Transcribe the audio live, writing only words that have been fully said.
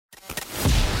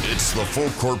It's the Full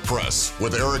Court Press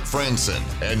with Eric Franson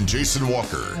and Jason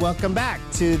Walker. Welcome back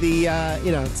to the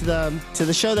to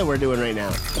the show that we're doing right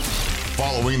now.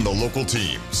 Following the local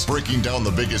teams, breaking down the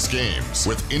biggest games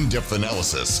with in-depth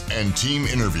analysis and team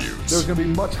interviews. There's going to be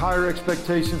much higher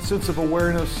expectations, sense of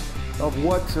awareness of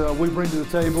what we bring to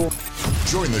the table.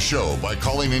 Join the show by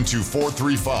calling into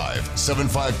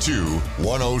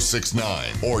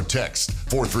 435-752-1069 or text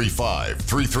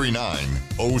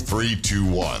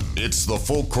 435-339-0321. It's the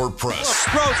Full Court Press.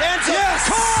 Rose, answer. Yes!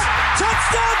 Caught!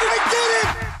 Touchdown! They did it!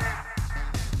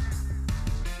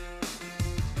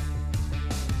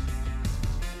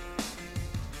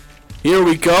 Here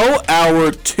we go,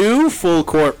 hour 2, Full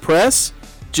Court Press.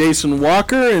 Jason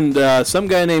Walker and some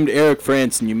guy named Eric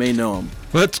Franson. You may know him.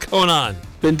 What's going on?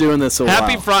 Been doing this a while.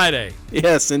 Happy Friday.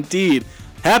 Yes, indeed.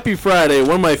 Happy Friday.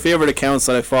 One of my favorite accounts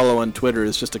that I follow on Twitter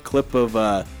is just a clip of,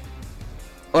 I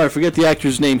forget the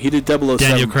actor's name. He did 007.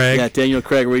 Daniel Craig. Yeah, Daniel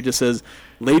Craig, where he just says,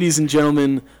 "Ladies and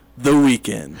gentlemen, The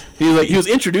Weeknd." He was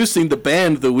introducing the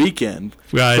band The Weeknd.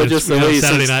 Right, but just the way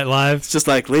Saturday Night Live. It's just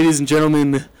like, "Ladies and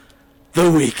gentlemen, The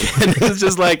Weeknd." It's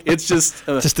just like, it's just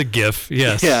a GIF,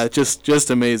 yes. Yeah, just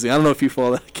amazing. I don't know if you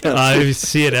follow that account. I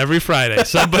see it every Friday.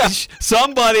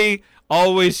 Somebody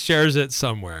always shares it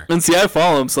somewhere. And see, I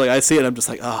follow him, so like I see it, I'm just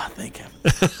like, oh, thank him.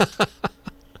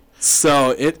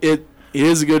 So it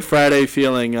is a good Friday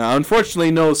feeling.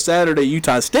 Unfortunately, no Saturday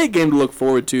Utah State game to look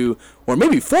forward to, or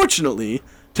maybe fortunately,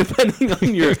 depending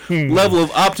on your level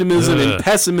of optimism and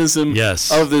pessimism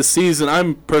of this season.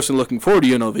 I'm personally looking forward to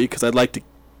UNLV because I'd like to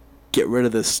get rid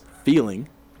of this feeling.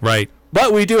 Right.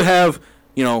 But we do have,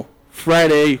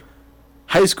 Friday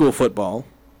high school football.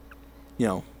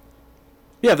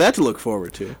 We have that to look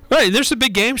forward to. Right. There's some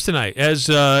big games tonight. As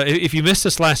if you missed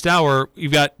this last hour,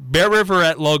 you've got Bear River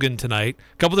at Logan tonight.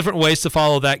 A couple different ways to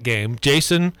follow that game.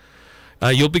 Jason,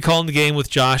 you'll be calling the game with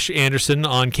Josh Anderson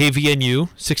on KVNU,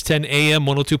 610 AM,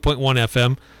 102.1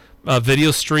 FM.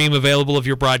 Video stream available of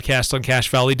your broadcast on Cache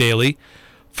Valley Daily.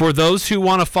 For those who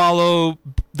want to follow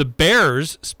the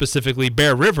Bears, specifically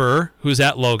Bear River, who's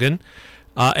at Logan,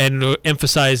 and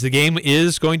emphasize the game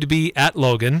is going to be at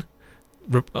Logan.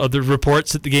 Other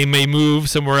reports that the game may move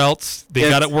somewhere else. They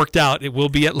got it worked out. It will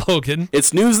be at Logan.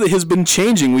 It's news that has been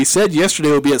changing. We said yesterday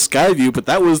it would be at Skyview, but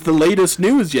that was the latest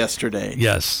news yesterday.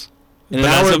 Yes. In an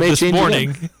hour, it may change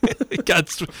morning,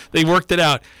 they worked it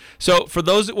out. So for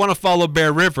those that want to follow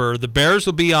Bear River, the Bears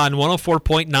will be on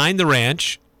 104.9 The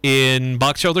Ranch in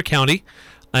Box Elder County,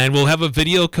 and we'll have a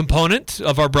video component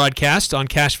of our broadcast on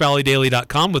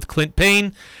CacheValleyDaily.com with Clint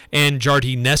Payne and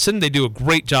Jardine Nesson. They do a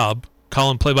great job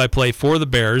calling play-by-play for the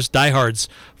Bears, diehards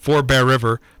for Bear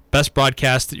River. Best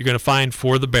broadcast that you're going to find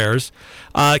for the Bears.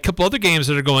 A couple other games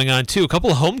that are going on, too. A couple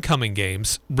of homecoming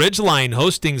games. Ridgeline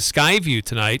hosting Skyview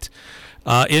tonight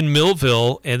in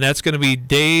Millville, and that's going to be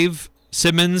Dave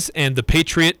Simmons and the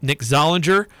Patriot Nick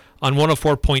Zollinger on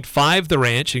 104.5 The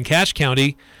Ranch in Cache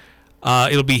County.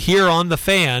 It'll be here on The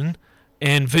Fan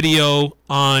and video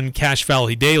on Cache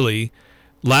Valley Daily.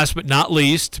 Last but not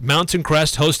least, Mountain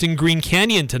Crest hosting Green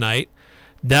Canyon tonight.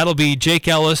 That'll be Jake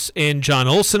Ellis and John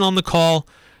Olson on the call,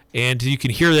 and you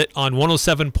can hear that on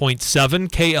 107.7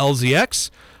 KLZX,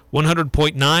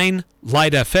 100.9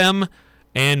 Light FM,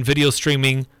 and video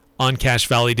streaming on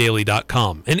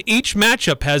CacheValleyDaily.com. And each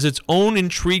matchup has its own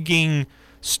intriguing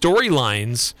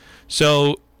storylines,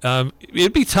 so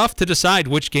it'd be tough to decide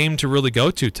which game to really go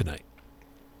to tonight.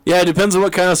 Yeah, it depends on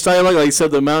what kind of style you like. Like you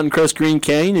said, the Mountain Crest Green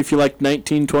Canyon, if you like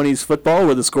 1920s football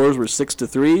where the scores were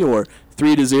 6-3 or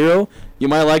 3-0, you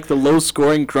might like the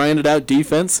low-scoring, grinded-out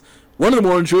defense. One of the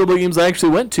more enjoyable games I actually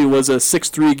went to was a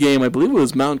 6-3 game. I believe it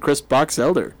was Mountain Crest Box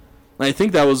Elder. And I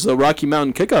think that was a Rocky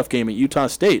Mountain kickoff game at Utah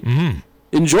State. Mm-hmm.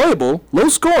 Enjoyable,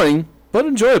 low-scoring, but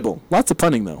enjoyable. Lots of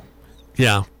punting, though.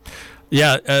 Yeah.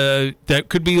 Yeah, that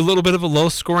could be a little bit of a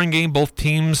low-scoring game. Both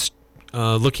teams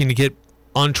looking to get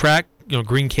on track.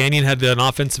 Green Canyon had an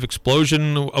offensive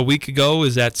explosion a week ago.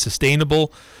 Is that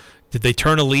sustainable? Did they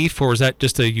turn a leaf, or is that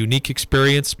just a unique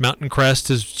experience? Mountain Crest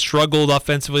has struggled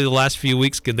offensively the last few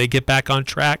weeks. Can they get back on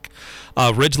track?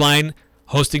 Ridgeline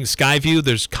hosting Skyview.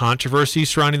 There's controversy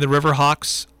surrounding the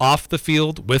Riverhawks off the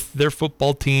field with their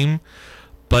football team,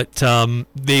 but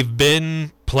they've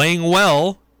been playing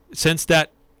well since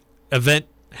that event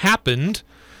happened.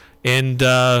 And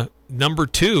number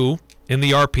 2 in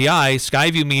the RPI,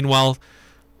 Skyview, meanwhile,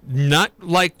 not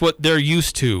like what they're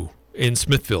used to in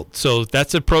Smithfield. So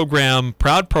that's a program,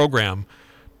 proud program,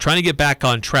 trying to get back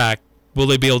on track. Will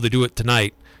they be able to do it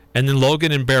tonight? And then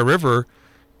Logan and Bear River,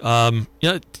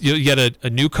 you got a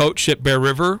new coach at Bear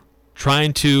River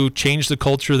trying to change the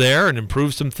culture there and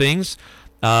improve some things.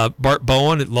 Bart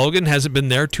Bowen at Logan hasn't been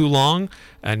there too long,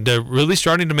 and really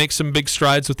starting to make some big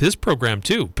strides with his program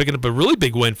too, picking up a really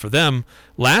big win for them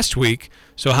last week.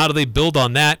 So how do they build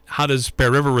on that? How does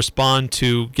Bear River respond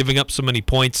to giving up so many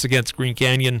points against Green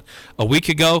Canyon a week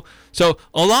ago? So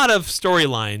a lot of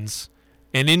storylines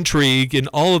and intrigue in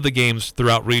all of the games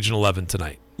throughout Region 11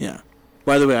 tonight. Yeah.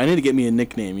 By the way, I need to get me a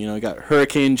nickname. I got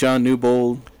Hurricane John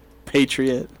Newbold,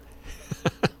 Patriot.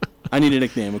 I need a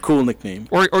nickname, a cool nickname.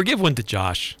 Or give one to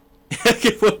Josh.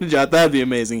 Give one to Josh. That'd be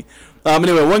amazing.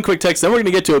 Anyway, one quick text. Then we're going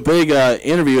to get to a big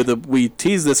interview that we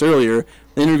teased this earlier.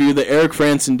 The interview that Eric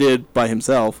Franson did by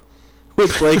himself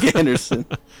with Blake Anderson.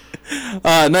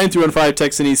 9315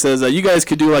 texts and he says, you guys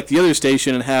could do like the other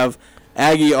station and have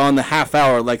Aggie on the half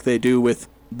hour like they do with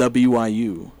the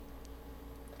BYU.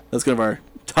 That's kind of our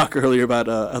talk earlier about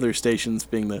other stations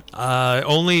being the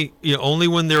only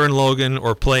when they're in Logan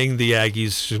or playing the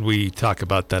Aggies should we talk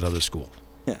about that other school.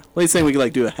 Yeah, well, he's saying we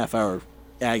could do a half hour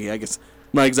Aggie. I guess I'm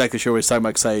not exactly sure what he's talking about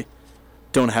because I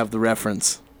don't have the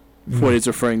reference for what he's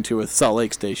referring to with Salt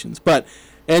Lake stations. But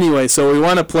anyway, so we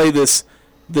want to play this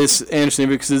Anderson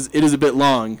interview because it is a bit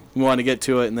long. We want to get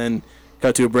to it and then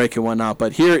cut to a break and whatnot.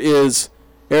 But here is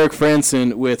Eric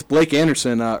Franson with Blake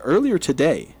Anderson earlier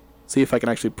today. See if I can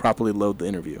actually properly load the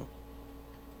interview.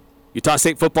 Utah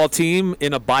State football team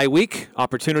in a bye week.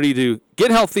 Opportunity to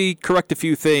get healthy, correct a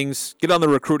few things, get on the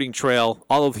recruiting trail,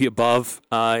 all of the above.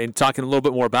 And talking a little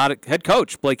bit more about it, head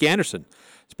coach Blake Anderson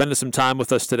spending some time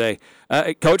with us today.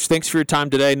 Coach, thanks for your time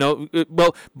today.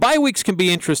 Bye weeks can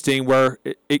be interesting where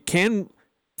it can,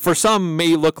 for some,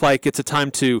 may look like it's a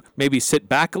time to maybe sit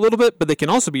back a little bit, but they can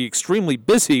also be extremely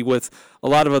busy with a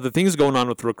lot of other things going on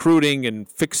with recruiting and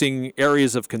fixing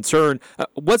areas of concern.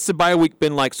 What's the bye week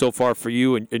been like so far for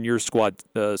you and your squad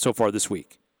so far this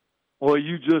week? Well,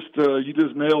 you just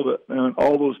nailed it, and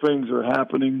all those things are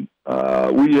happening.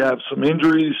 We have some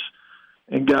injuries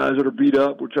and guys that are beat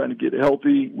up. We're trying to get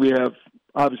healthy. We have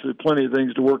obviously plenty of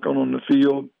things to work on the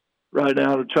field right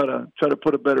now to try to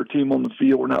put a better team on the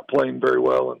field. We're not playing very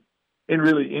well in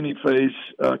really any phase,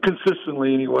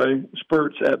 consistently anyway,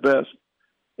 spurts at best.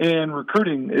 And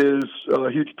recruiting is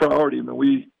a huge priority. I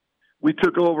mean, we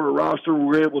took over a roster. We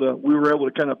were able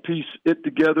to kind of piece it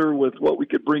together with what we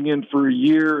could bring in for a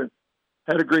year. And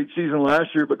had a great season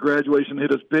last year, but graduation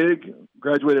hit us big.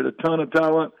 Graduated a ton of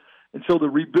talent. And so the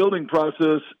rebuilding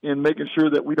process and making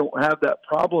sure that we don't have that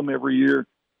problem every year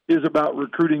is about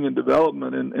recruiting and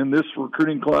development. And this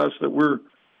recruiting class that we're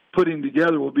putting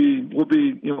together will be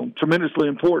tremendously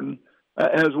important,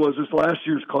 as was this last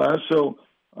year's class. So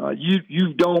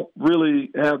you don't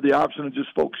really have the option of just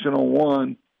focusing on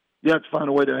one. You have to find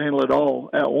a way to handle it all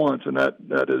at once, and that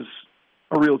is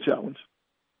a real challenge.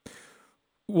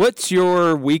 What's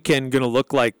your weekend going to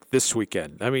look like this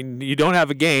weekend? I mean, you don't have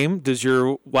a game. Does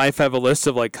your wife have a list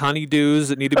of like honeydews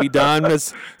that need to be done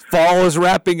as fall is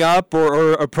wrapping up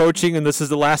or approaching, and this is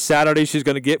the last Saturday she's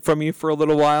going to get from you for a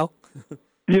little while?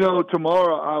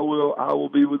 Tomorrow I will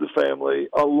be with the family.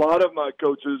 A lot of my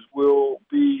coaches will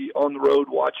be on the road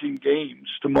watching games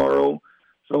tomorrow.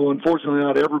 So unfortunately,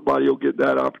 not everybody will get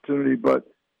that opportunity.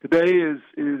 But today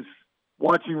is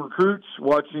watching recruits,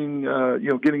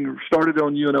 getting started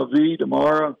on UNLV.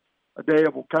 Tomorrow, a day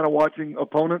of kind of watching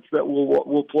opponents that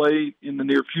will play in the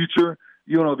near future.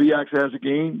 UNLV actually has a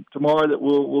game tomorrow that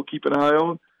we'll keep an eye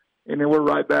on, and then we're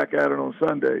right back at it on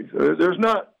Sunday. So there's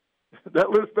not. That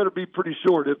list better be pretty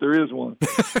short if there is one.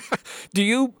 Do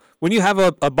you, when you have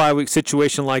a bye week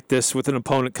situation like this with an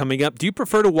opponent coming up, do you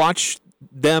prefer to watch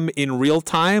them in real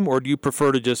time, or do you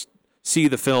prefer to just see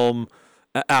the film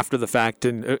after the fact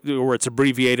and or it's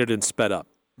abbreviated and sped up?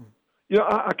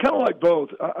 I kind of like both.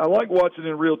 I like watching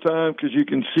in real time because you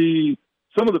can see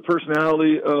some of the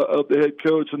personality of the head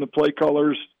coach and the play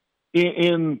callers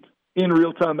in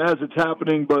real time as it's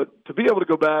happening. But to be able to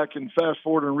go back and fast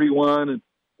forward and rewind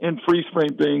and freeze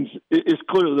frame things is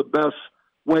clearly the best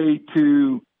way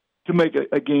to make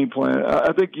a game plan.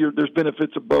 I think there's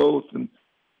benefits of both, and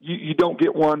you don't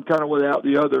get one kind of without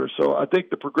the other. So I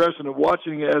think the progression of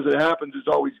watching it as it happens is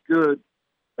always good.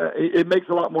 It makes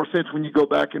a lot more sense when you go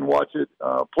back and watch it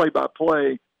play by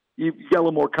play. You got a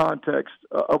little more context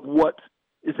of what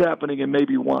is happening and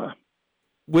maybe why.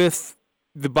 With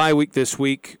the bye week this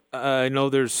week, I know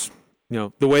there's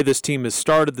the way this team has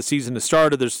started, the season has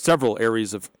started, there's several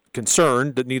areas of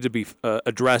concern that need to be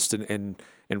addressed and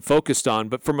focused on.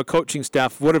 But from a coaching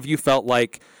staff, what have you felt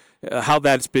like, how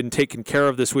that's been taken care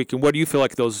of this week, and what do you feel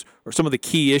like those are some of the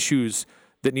key issues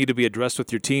that need to be addressed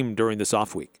with your team during this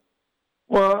off week?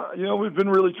 Well, we've been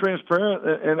really transparent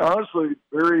and honestly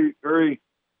very, very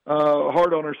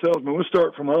hard on ourselves. But we'll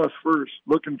start from us first,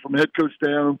 looking from head coach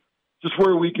down, just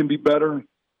where we can be better.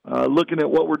 looking at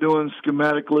what we're doing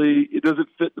schematically. It doesn't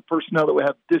fit the personnel that we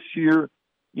have this year.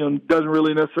 It doesn't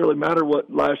really necessarily matter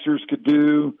what last year's could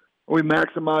do. Are we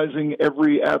maximizing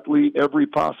every athlete, every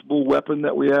possible weapon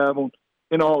that we have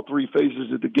in all three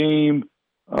phases of the game?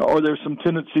 Are there some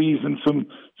tendencies and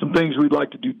some things we'd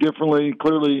like to do differently?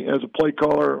 Clearly, as a play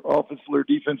caller, offensively or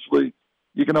defensively,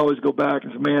 you can always go back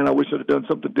and say, man, I wish I'd have done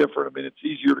something different. I mean, it's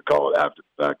easier to call it after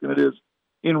the fact than it is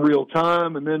in real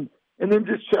time. And then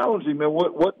just challenging, man,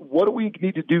 what do we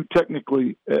need to do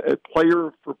technically,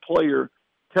 player for player,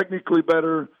 technically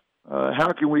better?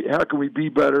 How can we be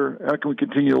better? How can we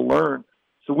continue to learn?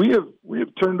 So we have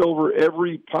turned over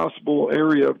every possible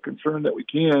area of concern that we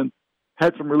can.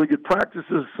 Had some really good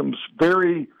practices, some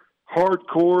very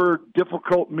hardcore,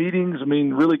 difficult meetings. I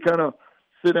mean, really kind of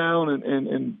sit down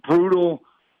and brutal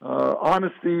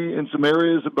honesty in some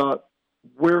areas about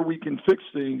where we can fix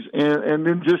things. And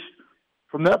then just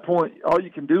from that point, all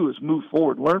you can do is move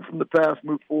forward, learn from the past,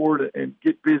 move forward, and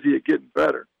get busy at getting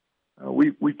better.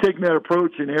 We've taken that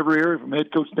approach in every area, from head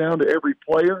coach down to every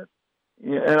player.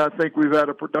 And I think we've had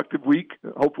a productive week.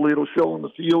 Hopefully it'll show on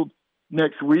the field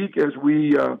next week as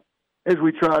we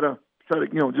try to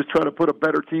put a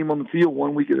better team on the field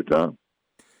 1 week at a time.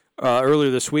 Earlier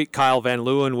this week, Kyle Van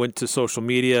Leeuwen went to social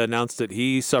media, announced that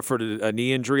he suffered a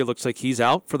knee injury. It looks like he's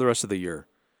out for the rest of the year.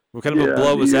 What kind of a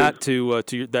blow was that to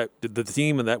the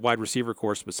team and that wide receiver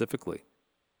corps specifically?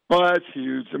 Well, that's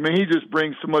huge. I mean, he just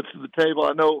brings so much to the table.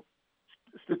 I know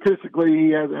statistically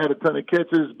he hasn't had a ton of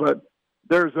catches, but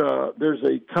there's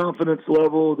a confidence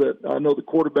level that I know the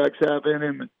quarterbacks have in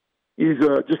him. He's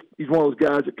one of those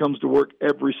guys that comes to work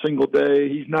every single day.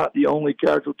 He's not the only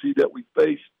casualty that we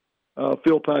face.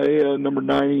 Phil Paella, number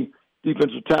 90,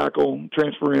 defensive tackle,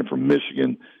 transfer in from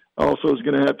Michigan, also is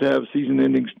going to have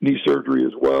season-ending knee surgery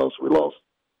as well. So we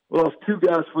lost two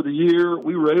guys for the year.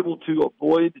 We were able to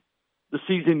avoid the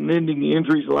season-ending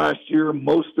injuries last year.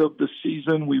 Most of the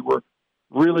season, we were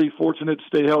really fortunate to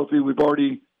stay healthy. We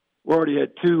already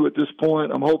had two at this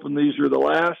point. I'm hoping these are the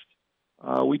last.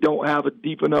 We don't have a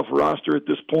deep enough roster at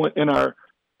this point in our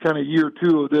kind of year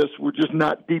two of this. We're just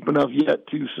not deep enough yet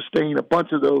to sustain a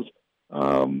bunch of those.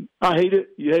 I hate it.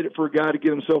 You hate it for a guy to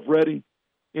get himself ready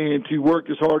and to work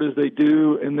as hard as they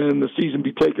do, and then the season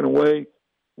be taken away.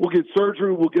 We'll get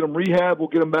surgery. We'll get them rehab. We'll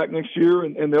get them back next year,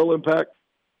 and they'll impact,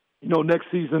 next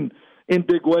season in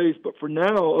big ways. But for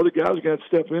now, other guys are going to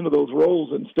step into those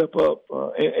roles and step up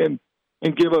and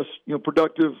give us,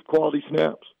 productive, quality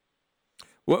snaps.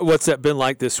 What's that been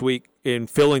like this week in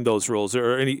filling those roles?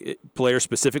 Are any players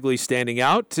specifically standing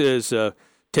out as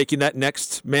taking that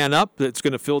next man up that's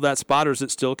going to fill that spot, or is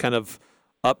it still kind of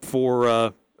up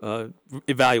for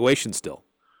evaluation still?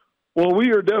 Well,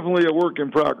 we are definitely a work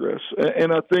in progress,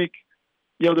 and I think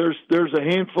there's a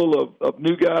handful of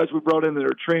new guys we brought in that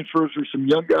are transfers. There's some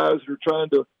young guys that are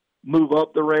trying to move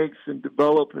up the ranks and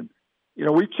develop, and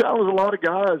we challenge a lot of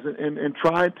guys and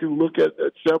trying to look at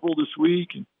several this week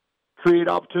and create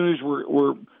opportunities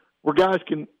where guys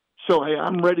can show, hey,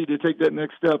 I'm ready to take that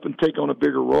next step and take on a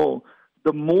bigger role.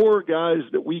 The more guys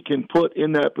that we can put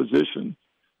in that position,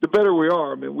 the better we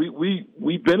are. I mean,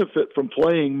 we benefit from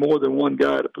playing more than one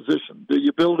guy at a position. The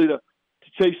ability to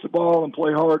chase the ball and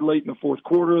play hard late in the fourth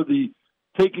quarter, the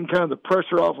taking kind of the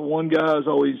pressure off of one guy was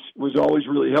always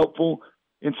really helpful.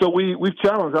 And so we've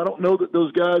challenged. I don't know that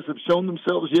those guys have shown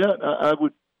themselves yet.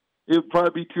 It would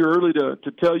probably be too early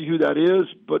to tell you who that is,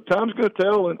 but time's going to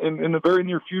tell. And in the very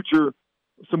near future,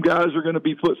 some guys are going to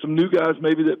be some new guys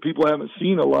maybe that people haven't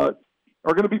seen a lot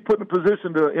are going to be put in a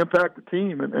position to impact the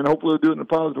team, and hopefully they'll do it in a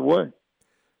positive way.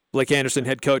 Blake Anderson,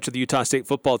 head coach of the Utah State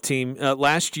football team.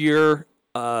 Last year,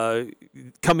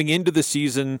 coming into the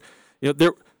season,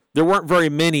 there weren't very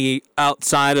many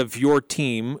outside of your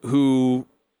team who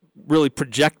really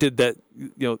projected that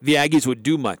the Aggies would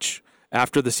do much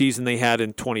after the season they had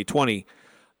in 2020.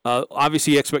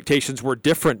 Obviously, expectations were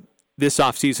different this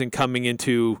offseason coming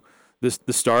into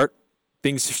the start.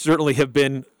 Things certainly have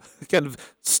been kind of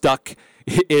stuck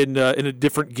in a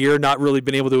different gear, not really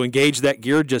been able to engage that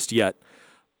gear just yet.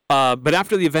 But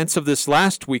after the events of this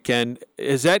last weekend,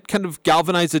 has that kind of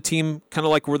galvanized the team kind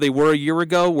of like where they were a year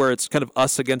ago, where it's kind of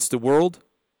us against the world?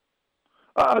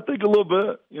 I think a little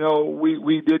bit.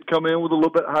 We did come in with a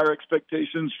little bit higher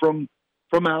expectations from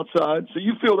outside. So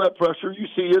you feel that pressure. You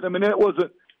see it. I mean, it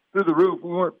wasn't through the roof.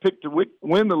 We weren't picked to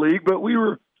win the league, but we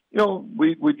were,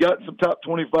 we got some top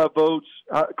 25 votes.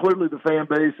 Clearly the fan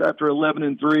base after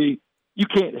 11-3, you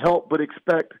can't help but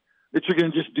expect that you're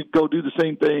going to just go do the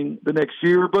same thing the next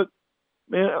year. But,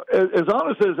 man, as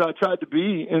honest as I tried to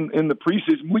be in the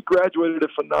preseason, we graduated a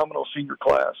phenomenal senior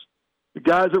class. The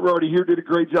guys that were already here did a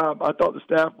great job. I thought the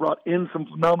staff brought in some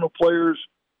phenomenal players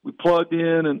we plugged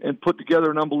in and put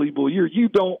together an unbelievable year. You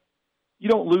don't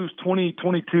lose 20,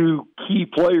 22 key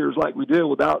players like we did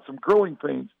without some growing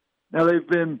pains. Now they've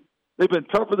been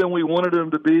tougher than we wanted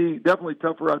them to be, definitely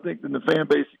tougher, I think, than the fan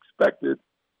base expected.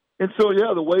 And so,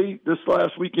 yeah, the way this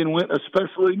last weekend went,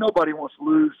 especially, nobody wants to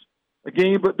lose a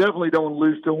game, but definitely don't want to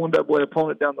lose to a 1AA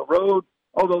opponent down the road,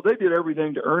 although they did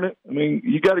everything to earn it. I mean,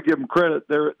 you got to give them credit.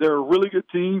 They're a really good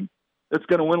team that's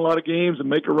going to win a lot of games and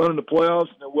make a run in the playoffs,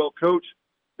 and they're well coached.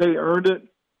 They earned it.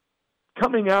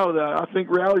 Coming out of that, I think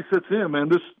reality sets in, man.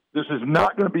 This is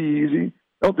not going to be easy.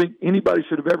 I don't think anybody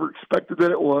should have ever expected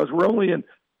that it was. We're only in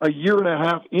a year and a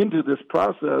half into this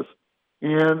process,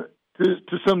 and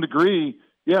to some degree,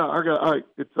 yeah, our guy, all right,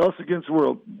 it's us against the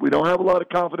world. We don't have a lot of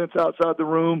confidence outside the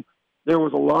room.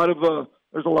 There's a lot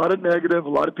of negative, a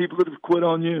lot of people that have quit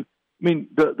on you. I mean,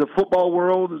 the football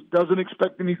world doesn't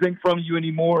expect anything from you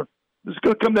anymore. It's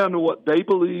going to come down to what they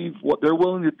believe, what they're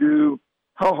willing to do,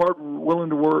 how hard we're willing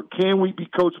to work. Can we be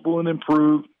coachable and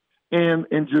improve? And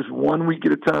just 1 week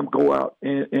at a time, go out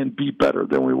and be better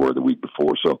than we were the week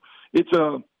before. So it's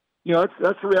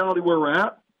that's the reality where we're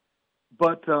at.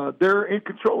 But they're in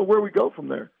control of where we go from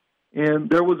there. And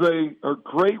there was a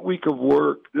great week of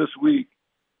work this week,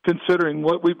 considering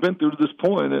what we've been through to this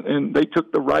point, and they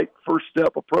took the right first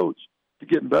step approach to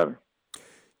getting better.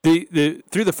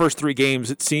 Through the first 3 games,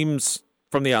 it seems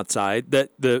from the outside that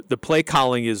the play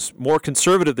calling is more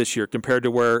conservative this year compared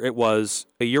to where it was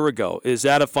a year ago. Is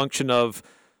that a function of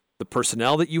the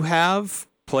personnel that you have,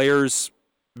 players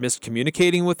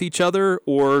miscommunicating with each other,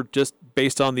 or just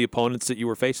based on the opponents that you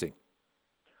were facing?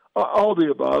 All the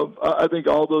above. I think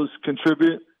all those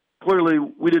contribute. Clearly,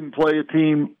 we didn't play a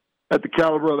team at the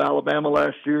caliber of Alabama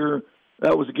last year.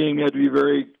 That was a game you had to be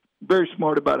very, very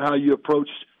smart about how you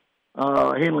approached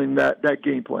handling that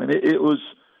game plan. It was,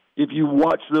 if you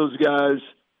watch those guys,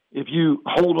 if you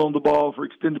hold on the ball for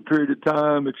extended period of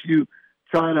time, if you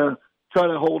try to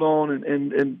hold on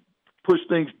and push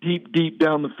things deep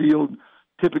down the field,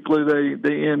 typically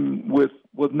they end with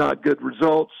not good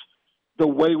results. The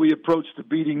way we approached the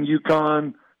beating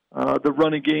UConn, the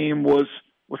running game was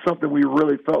something we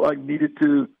really felt like needed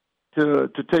to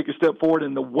take a step forward.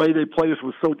 And the way they played us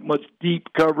with so much deep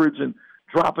coverage and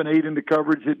dropping 8 into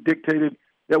coverage, it dictated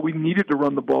that we needed to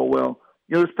run the ball well.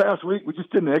 You know, this past week we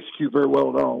just didn't execute very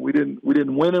well at all. We didn't win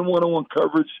in one-on-one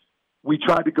coverage. We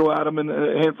tried to go at them in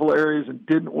a handful of areas and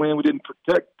didn't win. We didn't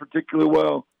protect particularly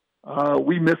well.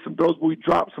 We missed some throws, but we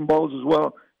dropped some balls as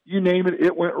well. You name it,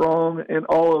 it went wrong, and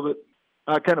all of it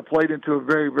kind of played into a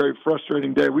very, very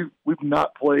frustrating day. We've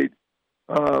not played,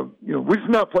 we've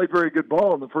not played very good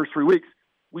ball in the first 3 weeks.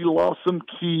 We lost some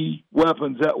key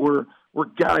weapons that were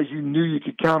guys you knew you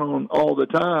could count on all the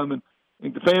time, and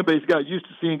the fan base got used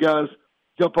to seeing guys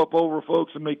jump up over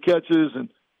folks and make catches and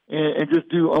just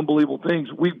do unbelievable things.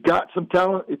 We've got some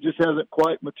talent. It just hasn't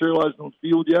quite materialized on the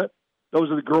field yet. Those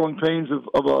are the growing pains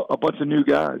of a bunch of new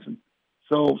guys. And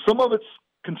so some of it's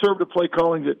conservative play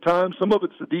calling at times. Some of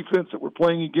it's the defense that we're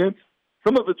playing against.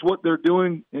 Some of it's what they're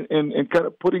doing and kind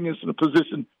of putting us in a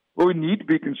position where we need to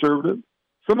be conservative.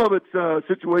 Some of it's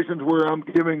situations where I'm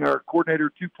giving our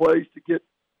coordinator 2 plays to get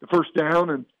the first down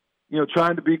and,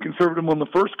 trying to be conservative on the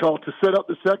first call to set up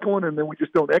the second one, and then we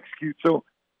just don't execute. So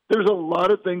there's a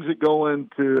lot of things that go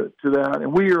into that,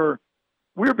 and we're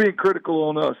being critical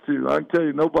on us too. I can tell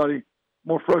you, nobody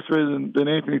more frustrated than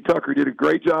Anthony Tucker. He did a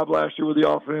great job last year with the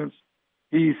offense.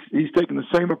 He's taking the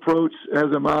same approach as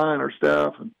am I and our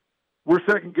staff, and we're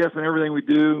second guessing everything we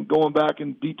do, going back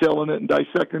and detailing it and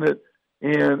dissecting it,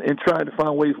 and trying to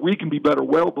find ways we can be better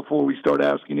well before we start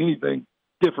asking anything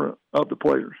different of the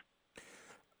players.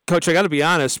 Coach, I got to be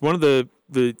honest. One of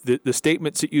the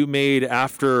statements that you made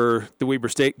after the Weber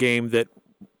State game that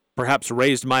perhaps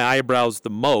raised my eyebrows the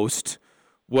most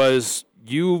was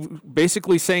you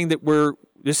basically saying that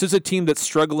this is a team that's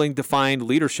struggling to find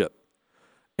leadership.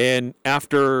 And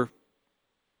after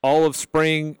all of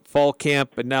spring, fall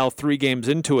camp, and now 3 games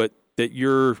into it, that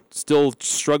you're still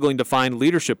struggling to find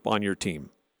leadership on your team.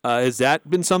 Has that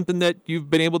been something that you've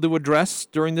been able to address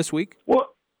during this week?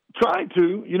 Well, trying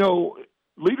to.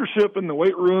 Leadership in the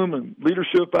weight room and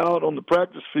leadership out on the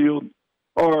practice field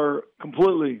are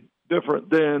completely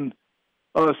different than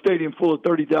a stadium full of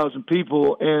 30,000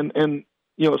 people and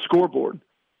a scoreboard.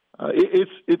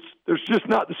 There's just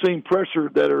not the same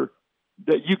pressure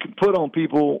that you can put on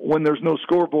people when there's no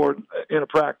scoreboard in a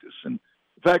practice. And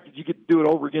the fact that you get to do it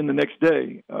over again the next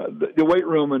day, the weight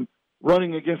room and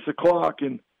running against the clock,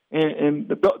 and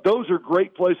those are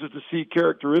great places to see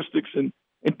characteristics and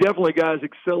definitely guys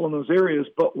excel in those areas.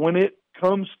 But when it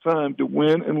comes time to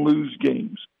win and lose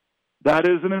games, that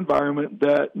is an environment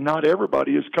that not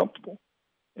everybody is comfortable.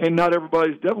 and not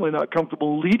everybody's definitely not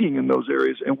comfortable leading in those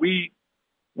areas. And we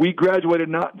graduated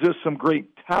not just some great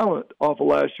talent off of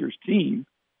last year's team,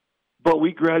 but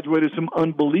we graduated some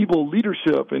unbelievable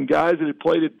leadership and guys that had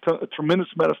played at a tremendous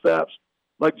amount of snaps,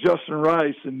 like Justin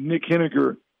Rice and Nick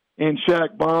Henniger and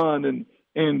Shaq Bond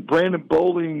and Brandon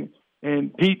Bowling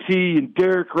and DT and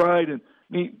Derek Wright. And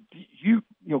I mean, you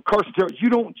know, Carson Terrell, you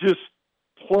don't just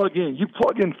plug in. You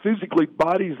plug in physically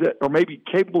bodies that are maybe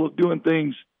capable of doing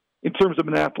things in terms of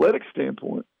an athletic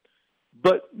standpoint.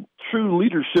 But true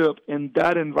leadership in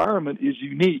that environment is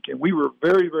unique. And we were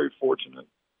very, very fortunate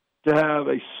to have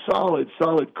a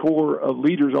solid core of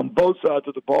leaders on both sides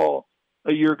of the ball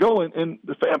a year ago. And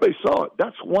the fan base saw it.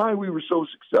 That's why we were so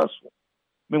successful.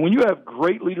 I mean, when you have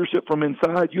great leadership from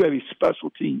inside, you have a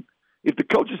special team. If the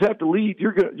coaches have to lead,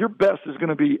 your best is going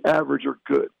to be average or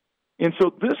good. And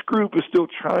so this group is still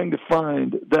trying to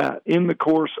find that in the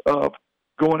course of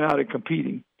going out and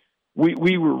competing.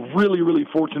 We were really, really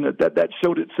fortunate that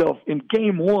showed itself in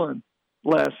game one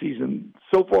last season.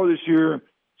 So far this year,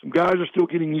 some guys are still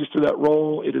getting used to that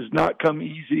role. It has not come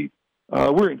easy.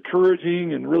 We're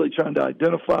encouraging and really trying to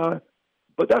identify,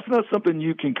 but that's not something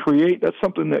you can create. That's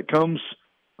something that comes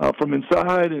from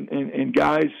inside and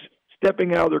guys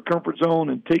stepping out of their comfort zone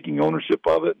and taking ownership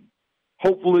of it.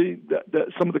 Hopefully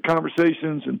that some of the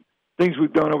conversations and things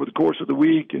we've done over the course of the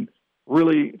week and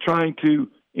really trying to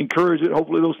encourage it,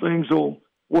 hopefully those things will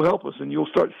help us, and you'll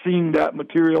start seeing that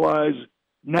materialize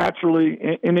naturally,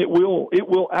 and it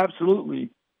will absolutely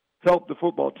help the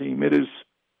football team. It is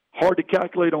hard to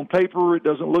calculate on paper. It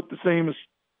doesn't look the same as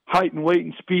height and weight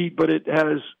and speed, but it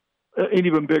has an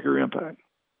even bigger impact.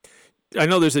 I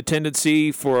know there's a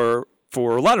tendency for a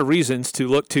lot of reasons to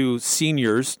look to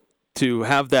seniors to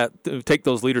have that, take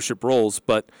those leadership roles,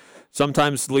 but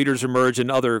sometimes leaders emerge in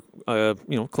other,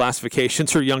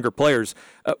 classifications or younger players.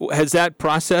 Has that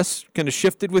process kind of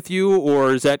shifted with you,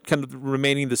 or is that kind of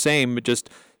remaining the same, just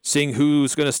seeing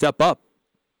who's going to step up?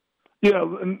 Yeah,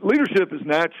 and leadership is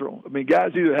natural. I mean,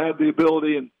 guys either have the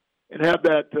ability and have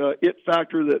that it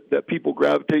factor that people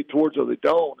gravitate towards, or they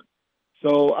don't.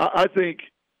 So I think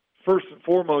first and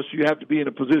foremost, you have to be in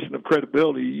a position of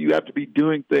credibility. You have to be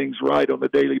doing things right on a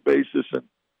daily basis, and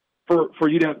for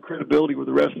you to have credibility with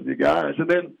the rest of the guys. And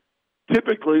then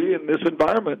typically in this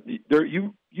environment,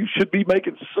 you should be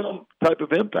making some type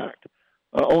of impact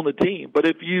on the team. But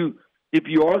if you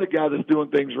are the guy that's doing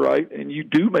things right and you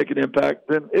do make an impact,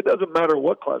 then it doesn't matter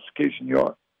what classification you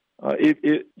are.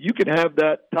 You can have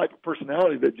that type of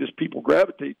personality that just people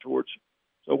gravitate towards.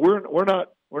 So we're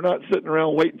not sitting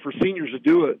around waiting for seniors to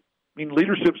do it. I mean,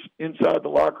 leadership's inside the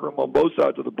locker room on both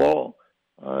sides of the ball,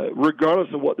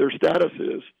 regardless of what their status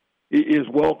is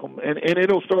welcome, and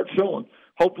it'll start showing.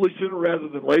 Hopefully sooner rather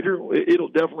than later. It'll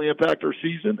definitely impact our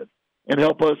season and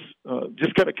help us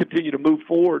just kind of continue to move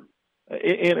forward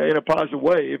in a positive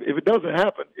way. If it doesn't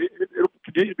happen, it'll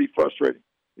continue to be frustrating.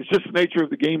 It's just the nature of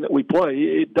the game that we play.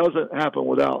 It doesn't happen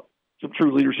without some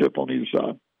true leadership on either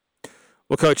side.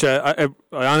 Well, Coach, I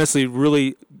honestly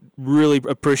really, really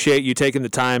appreciate you taking the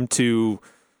time to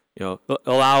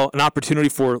allow an opportunity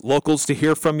for locals to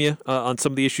hear from you on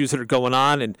some of the issues that are going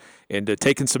on, and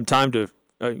taking some time to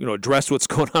address what's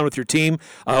going on with your team.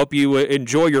 I hope you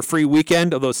enjoy your free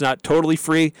weekend, although it's not totally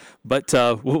free, but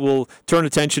we'll turn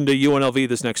attention to UNLV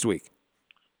this next week.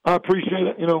 I appreciate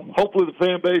it. Hopefully the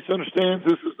fan base understands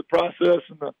this is the process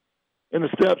and the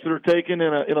steps that are taken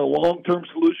in a long-term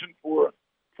solution for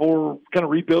kind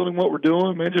of rebuilding what we're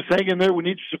doing. Man, just hang in there. We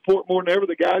need your support more than ever.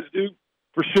 The guys do,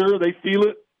 for sure. They feel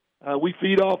it. We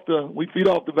feed off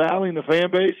the valley and the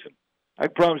fan base, and I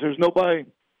promise there's nobody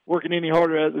working any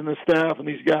harder than the staff and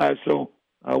these guys. So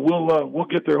we'll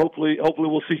get there. Hopefully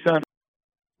we'll see signs.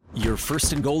 You're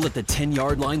first and goal at the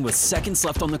 10-yard line with seconds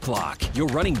left on the clock. Your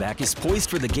running back is poised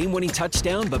for the game-winning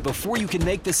touchdown, but before you can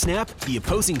make the snap, the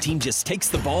opposing team just takes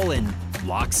the ball and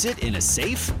locks it in a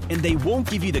safe, and they won't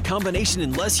give you the combination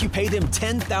unless you pay them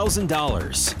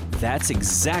 $10,000. That's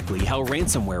exactly how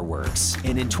ransomware works.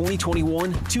 And in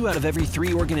 2021, 2 out of every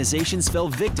 3 organizations fell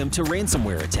victim to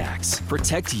ransomware attacks.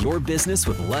 Protect your business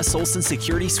with Les Olson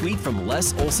Security Suite from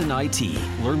Les Olson IT.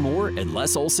 Learn more at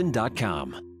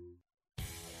lesolson.com.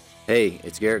 Hey,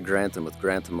 it's Garrett Grantham with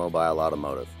Grantham Mobile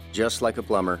Automotive. Just like a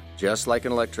plumber, just like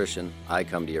an electrician, I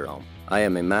come to your home. I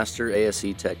am a master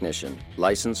ASE technician,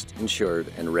 licensed, insured,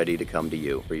 and ready to come to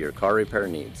you for your car repair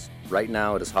needs. Right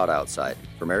now it is hot outside.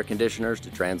 From air conditioners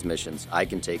to transmissions, I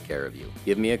can take care of you.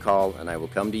 Give me a call and I will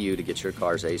come to you to get your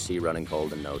car's AC running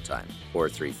cold in no time.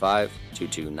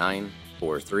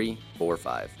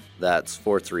 435-229-4345. That's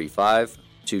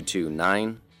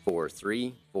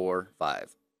 435-229-4345.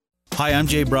 Hi, I'm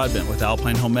Jay Broadbent with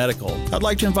Alpine Home Medical. I'd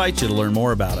like to invite you to learn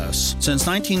more about us. Since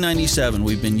 1997,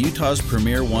 we've been Utah's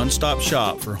premier one-stop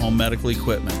shop for home medical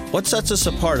equipment. What sets us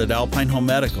apart at Alpine Home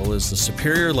Medical is the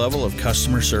superior level of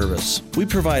customer service. We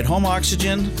provide home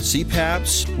oxygen,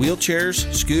 CPAPs,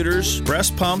 wheelchairs, scooters,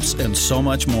 breast pumps, and so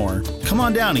much more. Come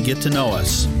on down and get to know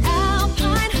us.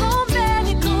 Alpine Home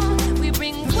Medical, we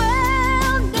bring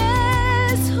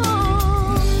wellness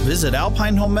home. Visit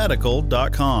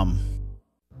alpinehomemedical.com.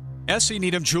 S.E.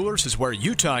 Needham Jewelers is where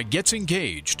Utah gets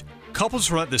engaged. Couples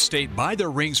throughout the state buy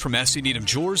their rings from S.E. Needham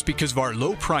Jewelers because of our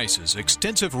low prices,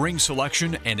 extensive ring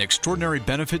selection, and extraordinary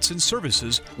benefits and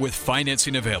services with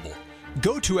financing available.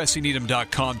 Go to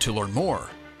seneedham.com to learn more.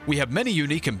 We have many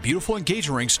unique and beautiful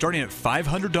engagement rings starting at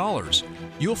 $500.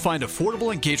 You'll find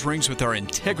affordable engagement rings with our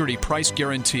integrity price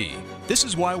guarantee. This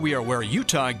is why we are where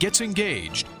Utah gets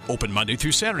engaged. Open Monday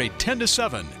through Saturday, 10 to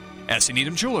 7. S.E.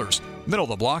 Needham Jewelers, middle of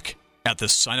the block, at the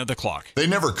sign of the clock. They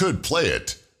never could play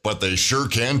it, but they sure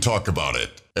can talk about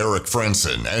it. Eric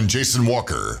Franson and Jason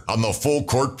Walker on the Full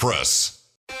Court Press.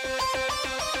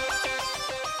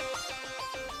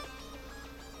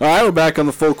 All right, we're back on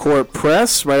the Full Court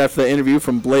Press right after the interview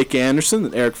from Blake Anderson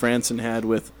that Eric Franson had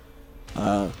with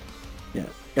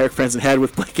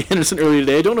Blake Anderson earlier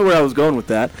today. I don't know where I was going with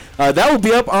that. That will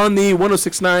be up on the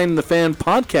 106.9 The Fan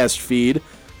podcast feed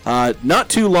not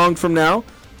too long from now.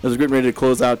 As we're getting ready to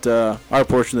close out our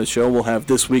portion of the show, we'll have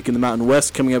This Week in the Mountain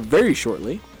West coming up very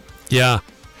shortly. Yeah.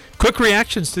 Quick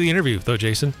reactions to the interview, though,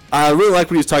 Jason. I really like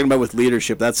what he was talking about with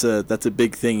leadership. That's a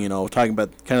big thing, talking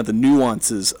about kind of the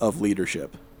nuances of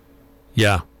leadership.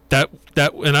 Yeah. That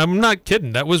and I'm not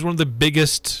kidding. That was one of the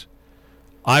biggest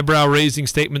eyebrow-raising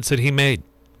statements that he made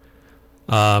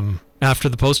after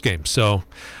the postgame. So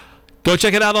go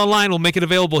check it out online. We'll make it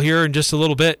available here in just a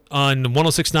little bit on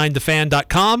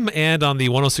 1069thefan.com and on the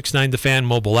 1069 The Fan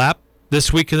mobile app.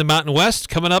 This Week in the Mountain West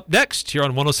coming up next here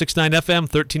on 1069 FM,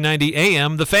 1390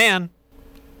 AM, The Fan.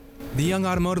 The Young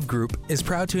Automotive Group is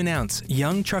proud to announce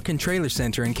Young Truck and Trailer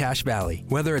Center in Cache Valley.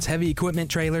 Whether it's heavy equipment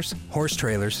trailers, horse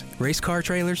trailers, race car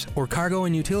trailers, or cargo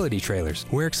and utility trailers,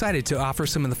 we're excited to offer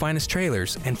some of the finest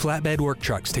trailers and flatbed work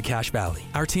trucks to Cache Valley.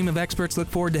 Our team of experts look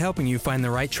forward to helping you find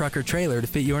the right truck or trailer to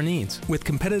fit your needs, with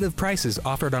competitive prices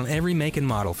offered on every make and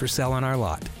model for sale on our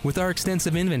lot. With our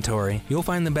extensive inventory, you'll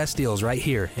find the best deals right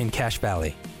here in Cache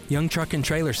Valley. Young Truck and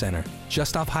Trailer Center,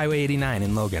 just off Highway 89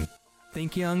 in Logan.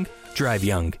 Think young, drive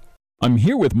young. I'm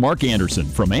here with Mark Anderson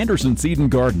from Anderson Seed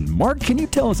and Garden. Mark, can you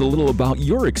tell us a little about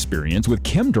your experience with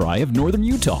ChemDry of Northern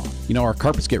Utah? Our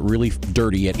carpets get really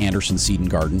dirty at Anderson Seed and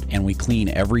Garden, and we clean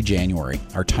every January.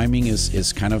 Our timing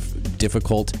is kind of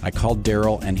difficult. I called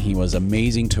Daryl, and he was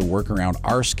amazing to work around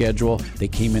our schedule. They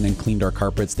came in and cleaned our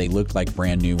carpets. They looked like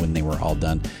brand new when they were all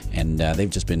done, and they've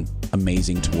just been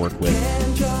amazing to work with.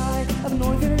 ChemDry of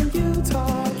Northern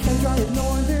Utah. ChemDry of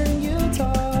Northern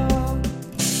Utah.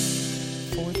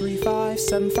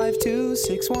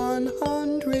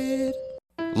 435-752-6100.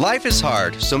 Life is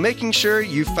hard, so making sure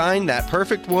you find that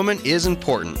perfect woman is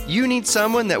important. You need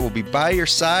someone that will be by your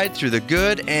side through the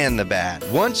good and the bad.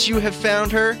 Once you have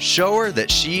found her, show her that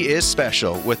she is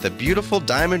special with a beautiful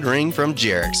diamond ring from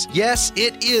Jerix. Yes,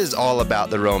 it is all about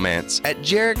the romance. At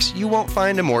Jerix, you won't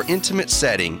find a more intimate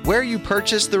setting. Where you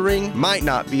purchase the ring might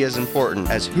not be as important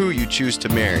as who you choose to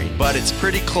marry, but it's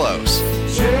pretty close.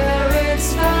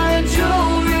 Jerix Fine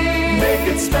Jewelry.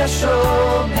 Make it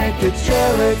special, make it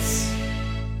Jerix.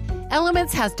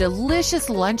 Elements has delicious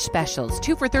lunch specials,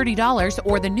 2 for $30,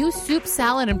 or the new soup,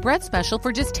 salad, and bread special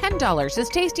for just $10. It's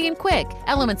tasty and quick.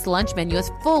 Elements lunch menu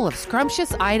is full of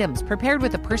scrumptious items prepared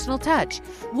with a personal touch.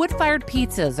 Wood-fired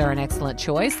pizzas are an excellent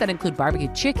choice that include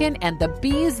barbecue chicken and the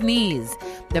bee's knees.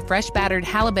 The fresh battered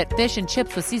halibut fish and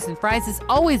chips with seasoned fries is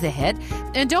always a hit.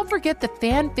 And don't forget the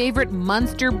fan favorite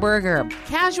Munster burger.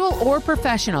 Casual or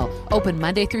professional. Open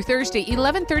Monday through Thursday,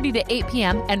 11:30 to 8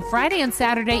 p.m. and Friday and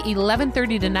Saturday,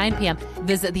 11:30 to 9 p.m.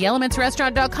 Visit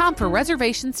theelementsrestaurant.com for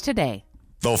reservations today.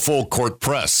 The Full Court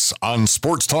Press on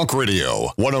Sports Talk Radio,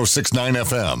 106.9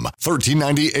 FM,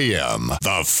 1390 AM.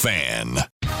 The Fan.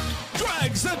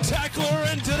 Drags the tackler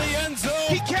into the end zone.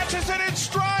 He catches it in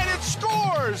stride and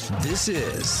scores. This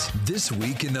is This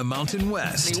Week in the Mountain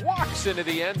West. He walks into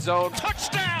the end zone.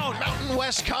 Touchdown, Mountain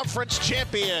West Conference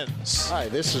champions. Hi,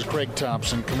 this is Craig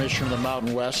Thompson, Commissioner of the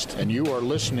Mountain West, and you are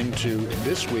listening to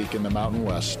This Week in the Mountain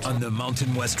West on the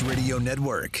Mountain West Radio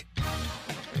Network.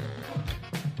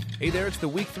 Hey there, it's the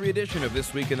Week 3 edition of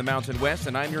This Week in the Mountain West,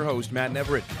 and I'm your host, Matt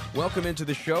Everett. Welcome into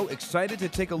the show. Excited to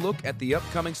take a look at the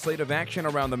upcoming slate of action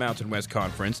around the Mountain West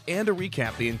Conference and to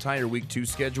recap the entire Week 2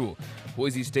 schedule.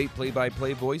 Boise State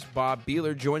play-by-play voice Bob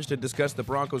Beeler joins to discuss the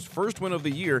Broncos' first win of the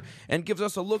year and gives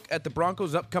us a look at the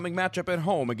Broncos' upcoming matchup at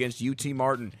home against UT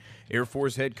Martin. Air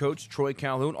Force head coach Troy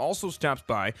Calhoun also stops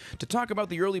by to talk about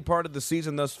the early part of the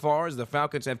season thus far as the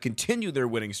Falcons have continued their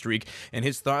winning streak and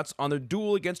his thoughts on their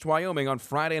duel against Wyoming on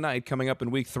Friday night coming up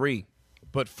in Week 3.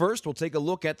 But first, we'll take a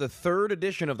look at the third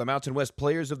edition of the Mountain West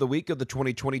Players of the Week of the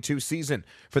 2022 season.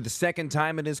 For the second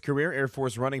time in his career, Air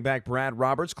Force running back Brad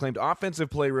Roberts claimed Offensive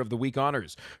Player of the Week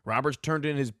honors. Roberts turned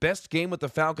in his best game with the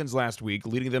Falcons last week,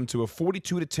 leading them to a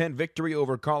 42-10 victory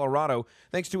over Colorado,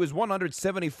 thanks to his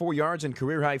 174 yards and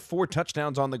career-high 4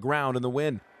 touchdowns on the ground in the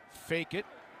win. Fake it.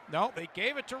 No, they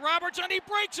gave it to Roberts, and he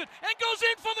breaks it and goes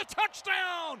in for the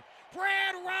touchdown.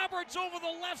 Brad Roberts over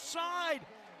the left side.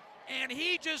 And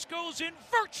he just goes in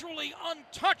virtually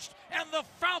untouched, and the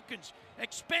Falcons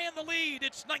expand the lead.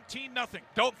 It's 19-0.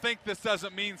 Don't think this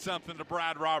doesn't mean something to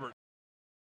Brad Roberts.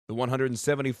 The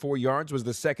 174 yards was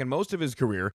the second most of his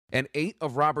career, and 8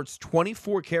 of Roberts'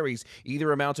 24 carries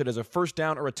either amounted as a first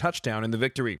down or a touchdown in the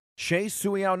victory. Shea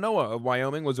Suiau-Noah of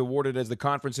Wyoming was awarded as the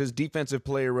conference's Defensive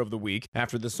Player of the Week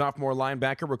after the sophomore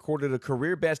linebacker recorded a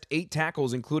career-best 8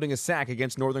 tackles, including a sack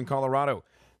against Northern Colorado.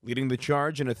 Leading the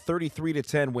charge in a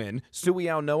 33-10 win,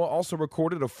 Suiau-Noah also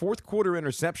recorded a fourth-quarter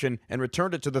interception and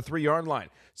returned it to the 3-yard line,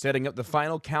 setting up the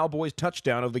final Cowboys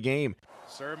touchdown of the game.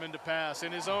 Sermon to pass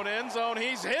in his own end zone.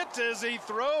 He's hit as he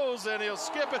throws, and he'll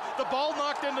skip it. The ball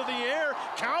knocked into the air.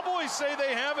 Cowboys say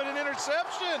they have it, an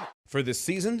interception. For this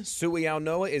season,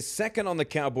 Suiau-Noah is second on the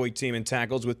Cowboy team in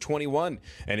tackles with 21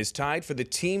 and is tied for the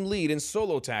team lead in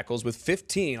solo tackles with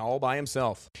 15 all by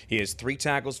himself. He has 3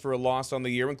 tackles for a loss on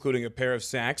the year, including a pair of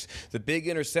sacks, the big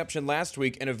interception last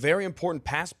week, and a very important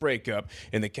pass breakup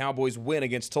in the Cowboys' win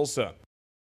against Tulsa.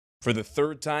 For the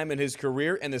third time in his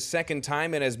career and the second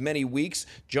time in as many weeks,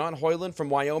 John Hoyland from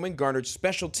Wyoming garnered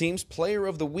Special Teams Player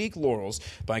of the Week laurels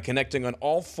by connecting on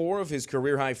all 4 of his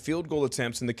career-high field goal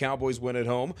attempts in the Cowboys' win at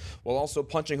home, while also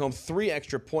punching home 3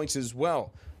 extra points as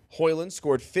well. Hoyland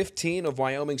scored 15 of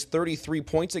Wyoming's 33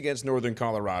 points against Northern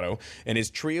Colorado, and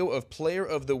his trio of Player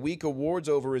of the Week awards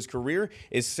over his career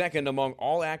is second among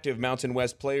all active Mountain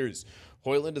West players.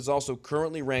 Hoyland is also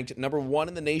currently ranked number 1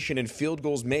 in the nation in field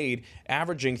goals made,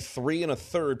 averaging 3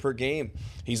 1/3 per game.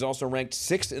 He's also ranked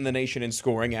 6th in the nation in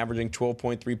scoring, averaging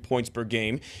 12.3 points per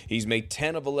game. He's made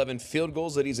 10 of 11 field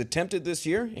goals that he's attempted this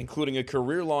year, including a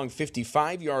career-long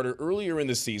 55-yarder earlier in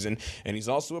the season, and he's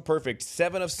also a perfect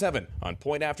 7 of 7 on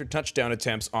point-after-touchdown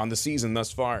attempts on the season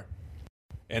thus far.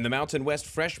 And the Mountain West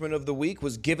Freshman of the Week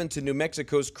was given to New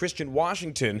Mexico's Christian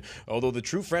Washington, although the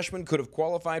true freshman could have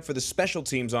qualified for the special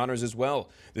teams honors as well.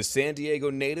 The San Diego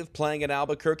native playing at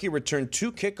Albuquerque returned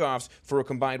 2 kickoffs for a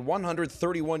combined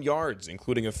 131 yards,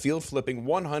 including a field-flipping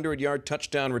 100-yard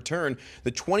touchdown return,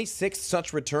 the 26th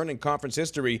such return in conference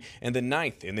history, and the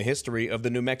 9th in the history of the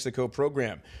New Mexico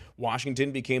program.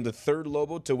 Washington became the 3rd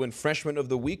Lobo to win Freshman of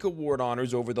the Week award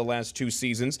honors over the last 2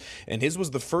 seasons, and his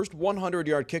was the first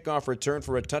 100-yard kickoff return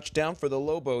for a touchdown for the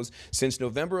Lobos since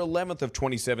November 11th of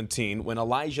 2017 when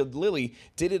Elijah Lilly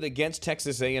did it against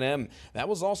Texas A&M. That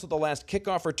was also the last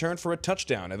kickoff return for a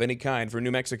touchdown of any kind for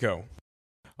New Mexico.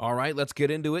 All right, let's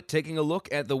get into it, taking a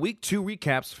look at the Week 2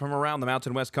 recaps from around the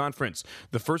Mountain West Conference.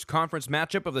 The first conference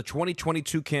matchup of the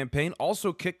 2022 campaign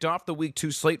also kicked off the Week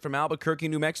 2 slate from Albuquerque,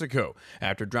 New Mexico.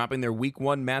 After dropping their Week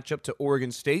 1 matchup to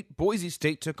Oregon State, Boise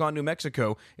State took on New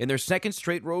Mexico in their second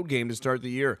straight road game to start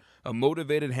the year. A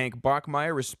motivated Hank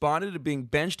Bachmeier responded to being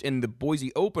benched in the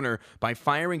Boise opener by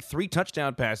firing 3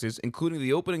 touchdown passes, including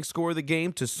the opening score of the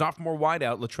game to sophomore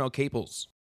wideout Latrell Caples.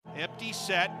 Empty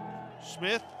set.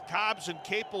 Smith, Cobbs, and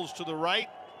Caples to the right.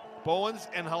 Bowens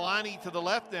and Helani to the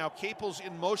left. Now Caples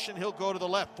in motion. He'll go to the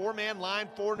left. 4-man line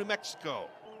for New Mexico.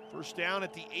 First down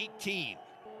at the 18.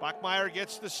 Bachmeier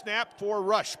gets the snap for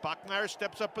rush. Bachmeier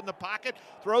steps up in the pocket,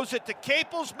 throws it to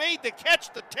Caples, made the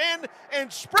catch, the 10,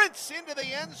 and sprints into the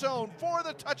end zone for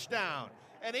the touchdown.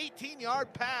 An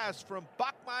 18-yard pass from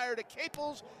Bachmeier to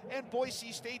Caples, and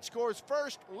Boise State scores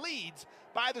first, leads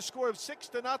by the score of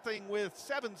 6-0 with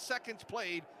 7 seconds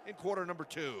played in quarter number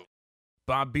 2.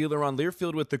 Bob Beeler on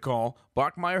Learfield with the call.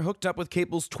 Bachmeier hooked up with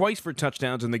Caples twice for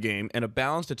touchdowns in the game, and a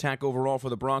balanced attack overall for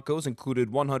the Broncos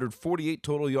included 148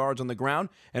 total yards on the ground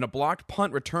and a blocked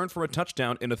punt return for a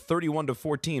touchdown in a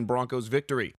 31-14 Broncos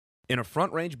victory. In a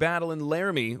front-range battle in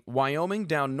Laramie, Wyoming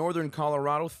down Northern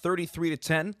Colorado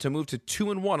 33-10 to move to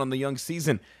 2-1 on the young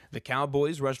season. The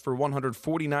Cowboys rushed for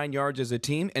 149 yards as a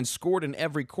team and scored in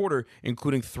every quarter,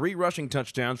 including 3 rushing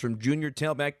touchdowns from junior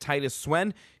tailback Titus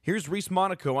Swen. Here's Reese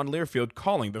Monaco on Learfield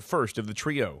calling the first of the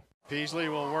trio. Peasley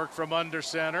will work from under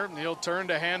center. He'll turn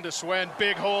to hand to Swen.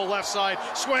 Big hole left side.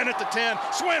 Swen at the 10.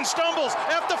 Swen stumbles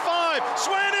at the 5.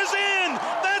 Swen is in.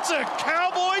 That's a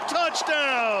Cowboy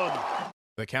touchdown.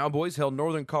 The Cowboys held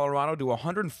Northern Colorado to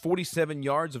 147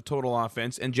 yards of total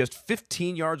offense and just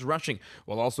 15 yards rushing,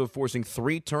 while also forcing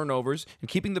 3 turnovers and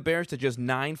keeping the Bears to just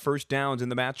 9 first downs in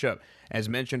the matchup. As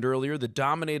mentioned earlier, the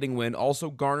dominating win also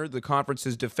garnered the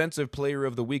conference's Defensive Player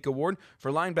of the Week award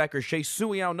for linebacker Shea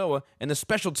Suiau-Noah and the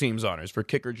Special Teams honors for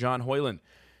kicker John Hoyland.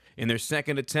 In their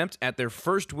second attempt at their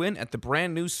first win at the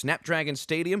brand-new Snapdragon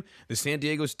Stadium, the San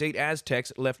Diego State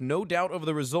Aztecs left no doubt over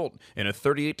the result in a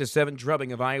 38-7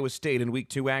 drubbing of Iowa State in Week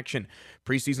 2 action.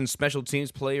 Preseason Special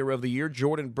Teams Player of the Year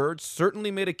Jordan Byrd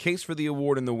certainly made a case for the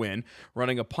award in the win,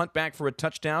 running a punt back for a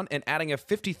touchdown and adding a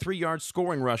 53-yard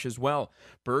scoring rush as well.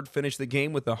 Byrd finished the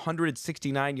game with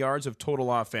 169 yards of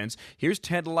total offense. Here's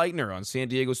Ted Leitner on San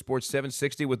Diego Sports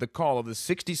 760 with the call of the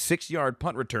 66-yard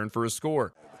punt return for a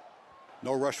score.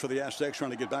 No rush for the Aztecs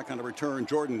trying to get back on the return.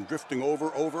 Jordan drifting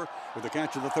over with the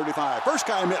catch of the 35. First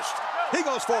guy missed. He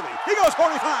goes 40. He goes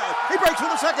 45. He breaks for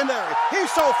the secondary.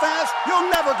 He's so fast, you'll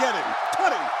never get him.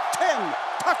 20, 10,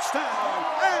 touchdown,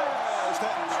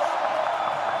 Aztecs.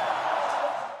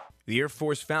 The Air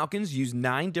Force Falcons used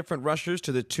 9 different rushers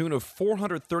to the tune of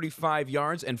 435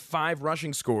 yards and 5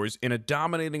 rushing scores in a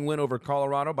dominating win over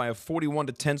Colorado by a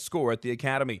 41-10 score at the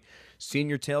Academy.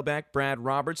 Senior tailback Brad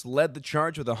Roberts led the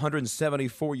charge with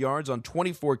 174 yards on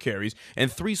 24 carries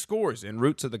and 3 scores en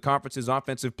route to the conference's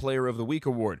Offensive Player of the Week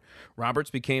award. Roberts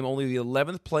became only the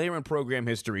 11th player in program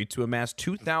history to amass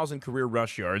 2,000 career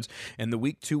rush yards, and the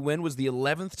Week 2 win was the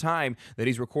 11th time that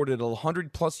he's recorded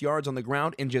 100-plus yards on the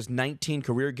ground in just 19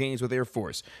 career games with Air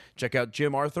Force. Check out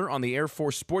Jim Arthur on the Air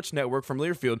Force Sports Network from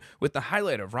Learfield with the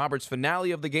highlight of Roberts' finale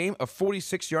of the game, a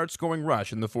 46-yard scoring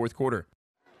rush in the fourth quarter.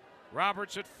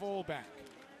 Roberts at fullback.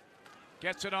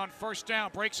 Gets it on first down,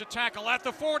 breaks a tackle at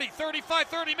the 40, 35,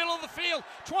 30, middle of the field,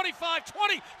 25,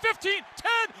 20, 15,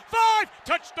 10, 5,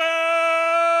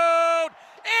 touchdown!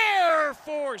 Air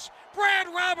Force! Brad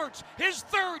Roberts, his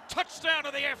 3rd touchdown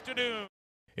of the afternoon.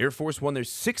 Air Force won their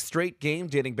 6th straight game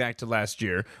dating back to last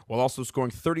year, while also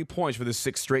scoring 30 points for the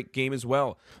 6th straight game as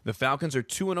well. The Falcons are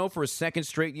 2-0 for a 2nd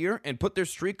straight year and put their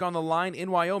streak on the line in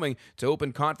Wyoming to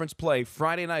open conference play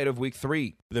Friday night of Week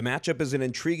 3. The matchup is an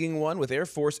intriguing one, with Air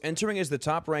Force entering as the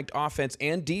top-ranked offense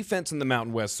and defense in the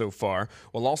Mountain West so far,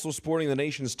 while also sporting the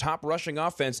nation's top rushing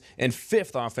offense and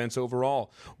 5th offense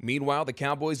overall. Meanwhile, the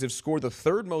Cowboys have scored the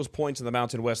 3rd most points in the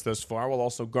Mountain West thus far, while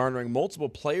also garnering multiple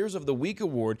Players of the Week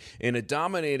award in a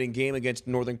dominating game against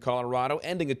Northern Colorado,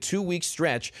 ending a 2-week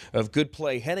stretch of good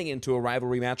play heading into a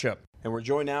rivalry matchup. And we're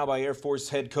joined now by Air Force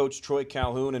head coach Troy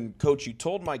Calhoun. And Coach, you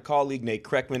told my colleague Nate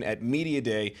Kreckman at Media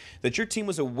Day that your team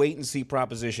was a wait-and-see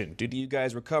proposition due to you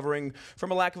guys recovering from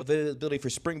a lack of availability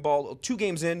for spring ball. 2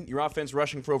 games in, your offense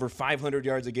rushing for over 500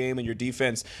 yards a game and your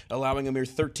defense allowing a mere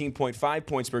 13.5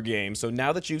 points per game. So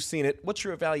now that you've seen it, what's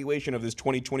your evaluation of this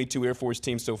 2022 Air Force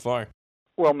team so far?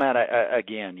 Well, Matt,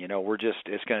 again,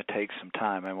 it's going to take some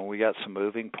time. I mean, we got some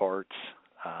moving parts,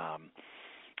 and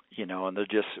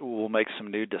we'll make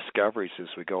some new discoveries as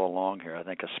we go along here, I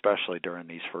think, especially during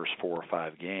these first 4 or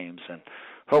 5 games. And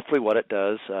hopefully what it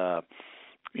does,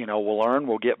 we'll learn,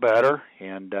 we'll get better,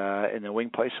 and then we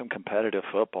can play some competitive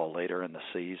football later in the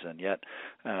season. Yet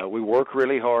we work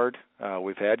really hard.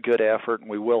 We've had good effort, and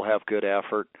we will have good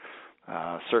effort.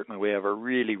 Certainly we have a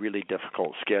really, really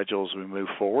difficult schedule as we move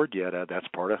forward, yet that's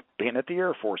part of being at the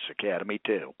Air Force Academy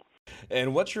too.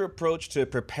 And what's your approach to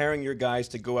preparing your guys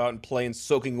to go out and play in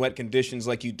soaking wet conditions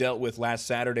like you dealt with last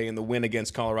Saturday in the win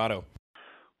against Colorado?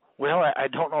 Well, I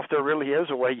don't know if there really is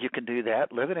a way you can do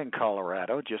that living in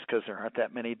Colorado, just because there aren't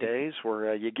that many days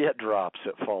where you get drops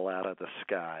that fall out of the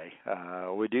sky.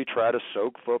 We do try to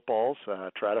soak footballs,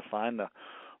 try to find the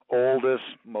oldest,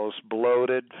 most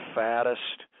bloated, fattest,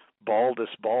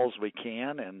 baldest balls we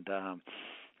can, and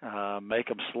make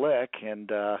them slick,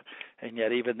 and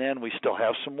yet even then we still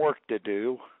have some work to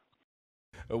do.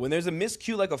 When there's a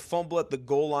miscue like a fumble at the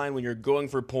goal line when you're going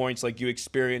for points like you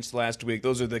experienced last week,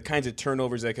 those are the kinds of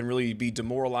turnovers that can really be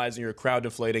demoralizing or crowd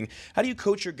deflating. How do you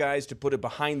coach your guys to put it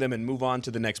behind them and move on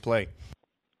to the next play?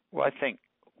 Well, I think,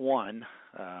 one,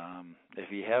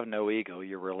 if you have no ego,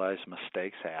 you realize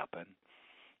mistakes happen.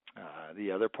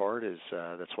 The other part is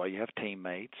that's why you have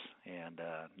teammates, and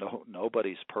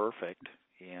nobody's perfect.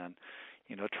 And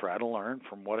try to learn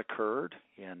from what occurred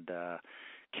and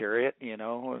carry it,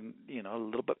 a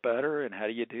little bit better. And how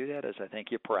do you do that? Is I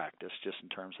think you practice just in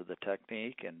terms of the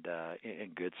technique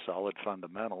and good solid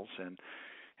fundamentals. And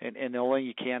the only thing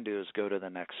you can do is go to the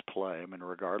next play. I mean,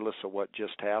 regardless of what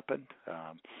just happened.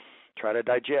 try to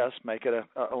digest, make it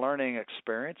a learning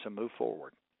experience, and move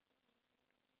forward.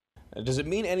 Does it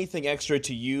mean anything extra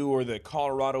to you or the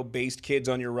Colorado-based kids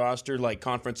on your roster, like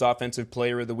Conference Offensive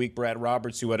Player of the Week Brad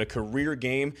Roberts, who had a career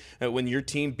game when your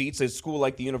team beats a school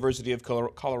like the University of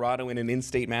Colorado in an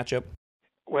in-state matchup?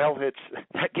 Well, that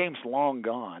game's long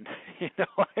gone.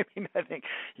 I mean, I think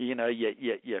you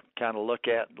kind of look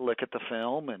at the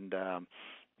film and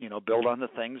build on the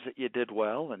things that you did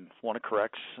well and want to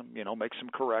correct some, make some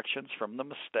corrections from the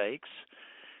mistakes.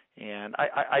 And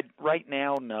I right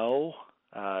now know.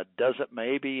 Does it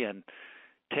maybe in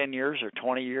 10 years or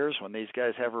 20 years when these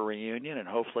guys have a reunion and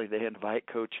hopefully they invite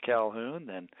Coach Calhoun,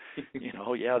 then,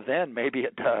 then maybe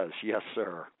it does. Yes,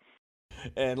 sir.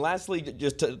 And lastly,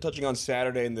 just touching on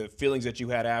Saturday and the feelings that you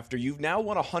had after, you've now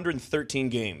won 113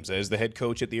 games as the head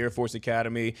coach at the Air Force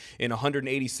Academy in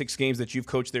 186 games that you've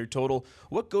coached there total.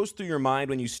 What goes through your mind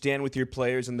when you stand with your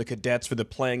players and the cadets for the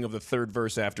playing of the third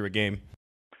verse after a game?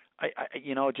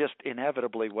 Just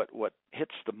inevitably what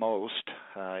hits the most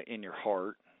in your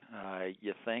heart,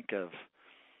 you think of,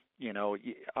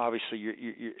 obviously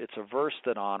it's a verse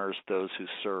that honors those who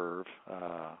serve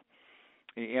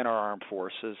in our armed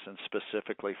forces and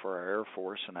specifically for our Air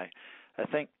Force. And I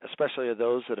think especially of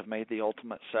those that have made the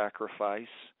ultimate sacrifice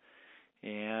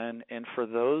and for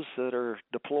those that are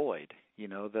deployed,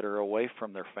 that are away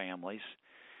from their families.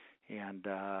 And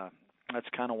that's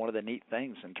kind of one of the neat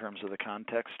things in terms of the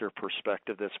context or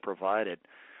perspective that's provided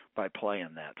by playing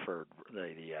that for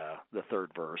the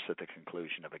third verse at the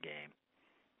conclusion of a game.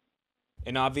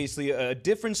 And obviously a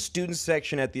different student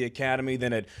section at the Academy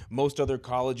than at most other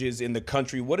colleges in the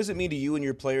country. What does it mean to you and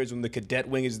your players when the cadet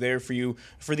wing is there for you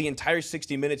for the entire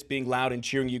 60 minutes being loud and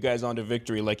cheering you guys on to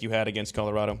victory like you had against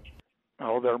Colorado?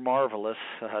 Oh, they're marvelous,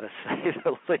 to say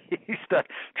the least.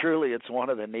 Truly, it's one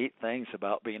of the neat things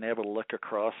about being able to look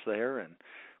across there, and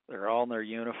they're all in their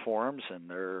uniforms, and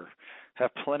they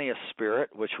have plenty of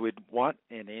spirit, which we'd want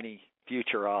in any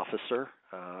future officer.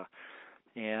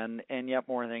 And yet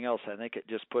more than anything else, I think it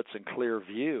just puts in clear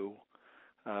view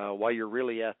why you're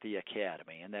really at the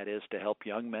Academy, and that is to help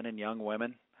young men and young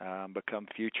women become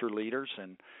future leaders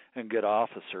and good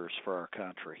officers for our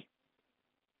country.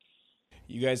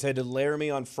 You guys head to Laramie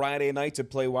on Friday night to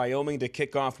play Wyoming to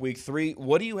kick off Week 3.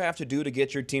 What do you have to do to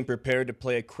get your team prepared to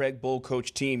play a Craig Bull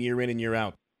coach team year in and year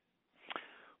out?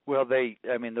 Well, they're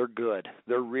good.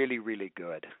 They're really, really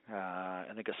good. I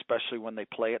think especially when they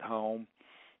play at home.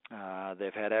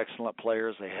 They've had excellent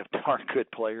players. They have darn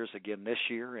good players again this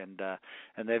year, and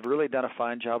they've really done a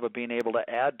fine job of being able to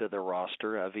add to their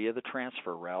roster via the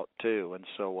transfer route too. And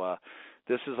so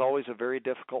this is always a very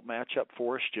difficult matchup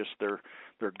for us. Just they're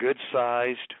good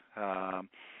sized.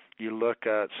 You look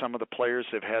at some of the players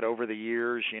they've had over the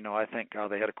years. I think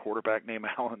they had a quarterback named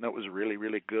Allen that was really,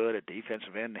 really good. A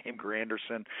defensive end named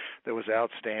Granderson that was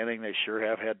outstanding. They sure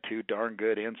have had two darn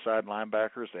good inside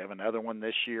linebackers. They have another one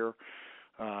this year.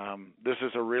 This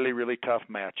is a really, really tough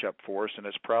matchup for us, and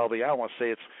it's probably, I don't want to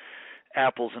say it's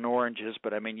apples and oranges,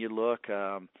 but I mean, you look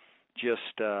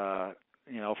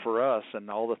for us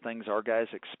and all the things our guys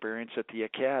experience at the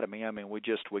Academy, I mean, we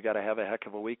got to have a heck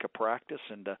of a week of practice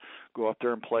and go up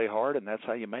there and play hard, and that's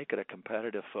how you make it a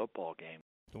competitive football game.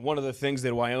 One of the things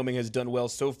that Wyoming has done well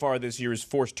so far this year is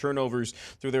force turnovers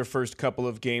through their first couple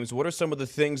of games. What are some of the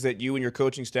things that you and your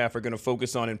coaching staff are going to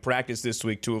focus on in practice this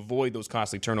week to avoid those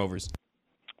costly turnovers?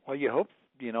 Well, you hope,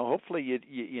 hopefully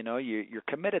you're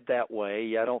committed that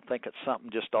way. I don't think it's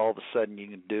something just all of a sudden you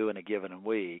can do in a given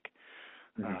week.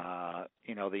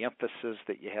 Mm-hmm. The emphasis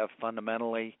that you have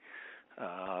fundamentally,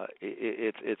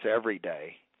 it's every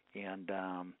day, and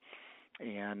that's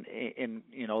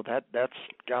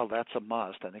a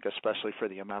must. I think, especially for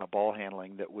the amount of ball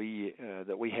handling that we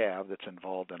have that's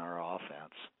involved in our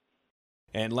offense.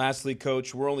 And lastly,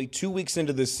 Coach, we're only 2 weeks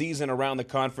into the season around the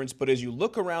conference, but as you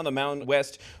look around the Mountain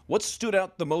West, what stood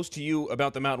out the most to you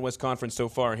about the Mountain West Conference so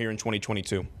far here in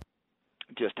 2022?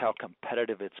 Just how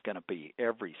competitive it's going to be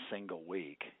every single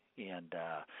week. And,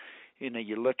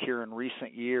 you look here in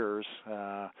recent years,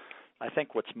 I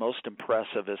think what's most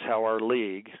impressive is how our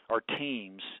league, our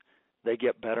teams, they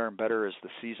get better and better as the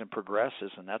season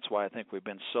progresses, and that's why I think we've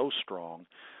been so strong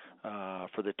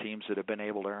for the teams that have been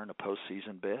able to earn a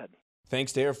postseason bid.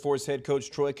 Thanks to Air Force head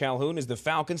coach Troy Calhoun as the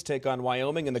Falcons take on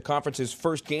Wyoming in the conference's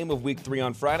first game of Week 3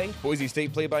 on Friday. Boise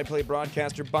State play-by-play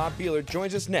broadcaster Bob Beeler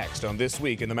joins us next on This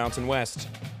Week in the Mountain West.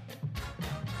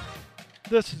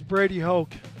 This is Brady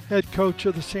Hoke, head coach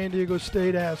of the San Diego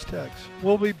State Aztecs.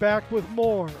 We'll be back with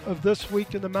more of This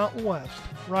Week in the Mountain West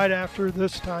right after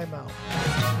this timeout.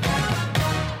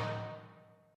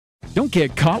 Don't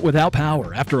get caught without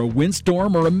power after a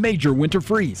windstorm or a major winter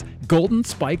freeze. Golden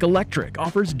Spike Electric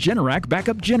offers Generac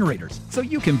backup generators so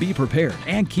you can be prepared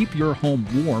and keep your home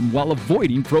warm while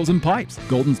avoiding frozen pipes.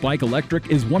 Golden Spike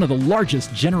Electric is one of the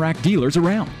largest Generac dealers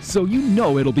around, so you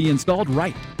know it'll be installed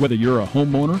right. Whether you're a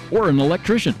homeowner or an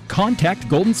electrician, contact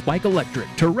Golden Spike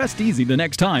Electric to rest easy the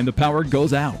next time the power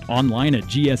goes out. Online at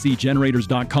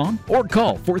gsegenerators.com or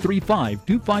call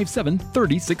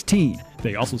 435-257-3016.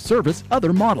 They also service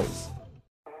other models.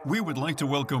 We would like to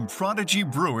welcome Prodigy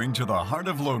Brewing to the heart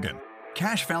of Logan,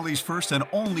 Cache Valley's first and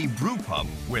only brew pub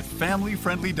with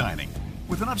family-friendly dining.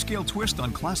 With an upscale twist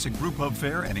on classic brew pub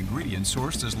fare and ingredients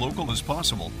sourced as local as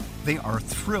possible, they are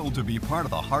thrilled to be part of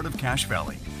the heart of Cache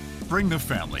Valley. Bring the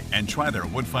family and try their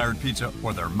wood-fired pizza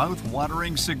or their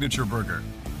mouth-watering signature burger.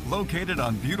 Located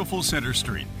on beautiful Center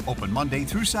Street, open Monday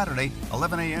through Saturday,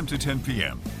 11 a.m. to 10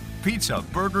 p.m. Pizza,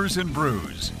 burgers, and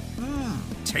brews.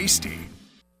 Tasty.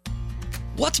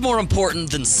 What's more important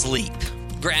than sleep?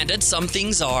 Granted, some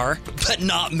things are, but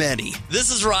not many. This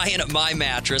is Ryan at My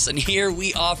Mattress, and here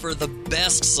we offer the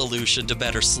best solution to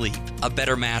better sleep, a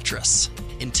better mattress.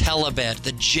 IntelliBed,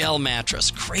 the gel mattress,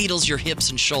 cradles your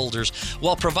hips and shoulders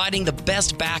while providing the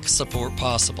best back support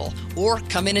possible. Or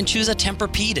come in and choose a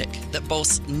Tempur-Pedic that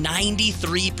boasts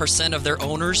 93% of their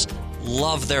owners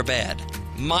love their bed.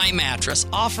 My Mattress,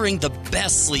 offering the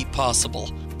best sleep possible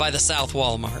by the South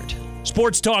Walmart.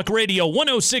 Sports Talk Radio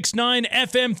 106.9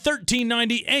 FM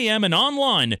 1390 AM and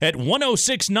online at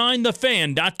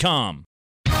 1069thefan.com.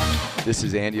 This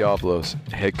is Andy Oblos,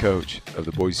 head coach of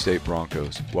the Boise State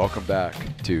Broncos. Welcome back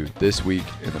to This Week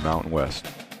in the Mountain West.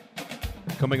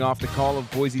 Coming off the call of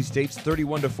Boise State's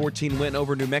 31-14 win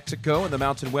over New Mexico in the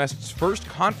Mountain West's first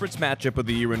conference matchup of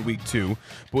the year in Week 2,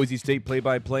 Boise State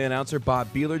play-by-play announcer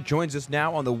Bob Beeler joins us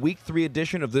now on the Week 3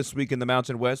 edition of This Week in the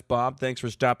Mountain West. Bob, thanks for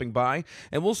stopping by.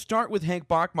 And we'll start with Hank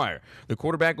Bachmeier. The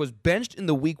quarterback was benched in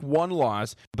the Week 1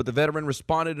 loss, but the veteran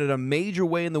responded in a major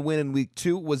way in the win in Week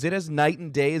 2. Was it as night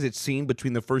and day as it seemed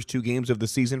between the first two games of the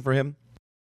season for him?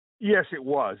 Yes, it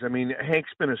was. I mean,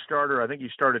 Hank's been a starter. I think he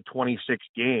started 26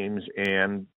 games,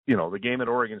 and, you know, the game at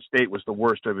Oregon State was the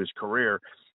worst of his career.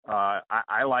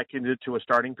 I likened it to a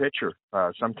starting pitcher.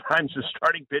 Sometimes a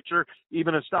starting pitcher,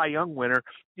 even a Cy Young winner,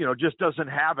 you know, just doesn't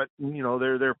have it. You know,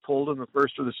 they're pulled in the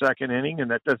first or the second inning,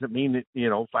 and that doesn't mean that, you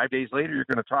know, 5 days later you're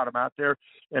going to trot him out there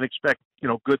and expect, you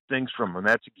know, good things from him.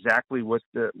 That's exactly what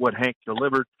Hank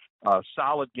delivered.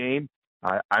 Solid game.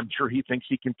 I'm sure he thinks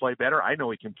he can play better. I know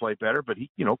he can play better, but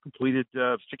he, you know, completed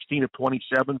 16 of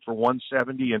 27 for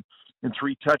 170 and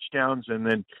 3 touchdowns. And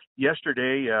then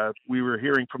yesterday we were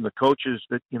hearing from the coaches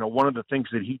that, you know, one of the things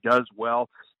that he does well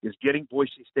is getting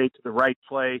Boise State to the right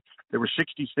play. There were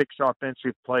 66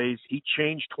 offensive plays. He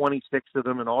changed 26 of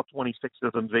them, and all 26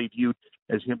 of them they viewed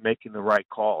as him making the right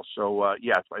call. So,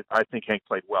 yes, I think Hank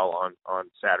played well on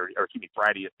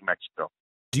Friday at New Mexico.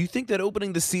 Do you think that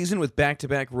opening the season with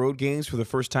back-to-back road games for the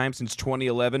first time since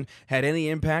 2011 had any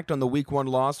impact on the Week 1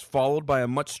 loss, followed by a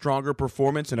much stronger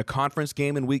performance in a conference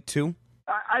game in Week 2?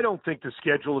 I don't think the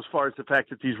schedule, as far as the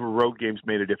fact that these were road games,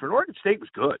 made a difference. Oregon State was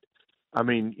good. I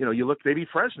mean, you know, they beat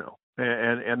Fresno,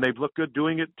 and they've looked good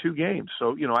doing it 2 games.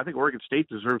 So, you know, I think Oregon State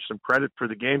deserves some credit for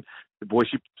the game. The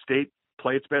Boise State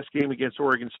play its best game against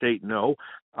Oregon State? No.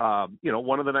 You know,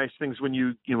 one of the nice things when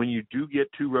you do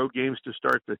get 2 road games to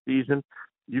start the season,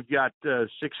 you've got 6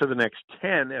 of the next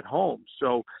 10 at home.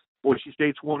 So Boise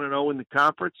State's 1-0 in the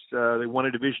conference. They won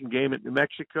a division game at New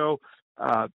Mexico.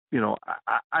 You know,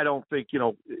 I don't think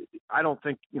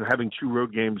having 2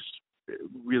 road games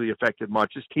really affected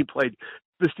much. This team,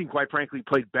 quite frankly,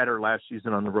 played better last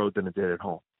season on the road than it did at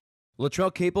home.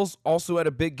 Latrell Capels also had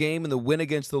a big game in the win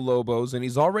against the Lobos, and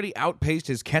he's already outpaced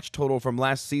his catch total from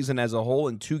last season as a whole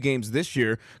in 2 games this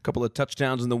year, a couple of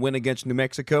touchdowns in the win against New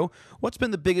Mexico. What's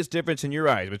been the biggest difference in your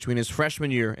eyes between his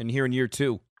freshman year and here in year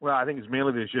 2? Well, I think it's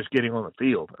mainly just getting on the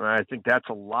field. And I think that's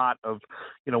a lot of,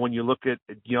 you know, when you look at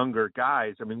younger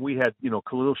guys, I mean, we had, you know,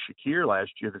 Khalil Shakir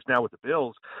last year that's now with the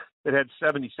Bills that had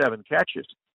 77 catches.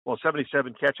 Well,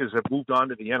 77 catches have moved on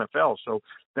to the NFL, so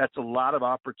that's a lot of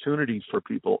opportunities for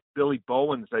people. Billy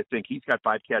Bowens, I think he's got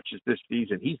 5 catches this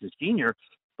season. He's a senior,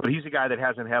 but he's a guy that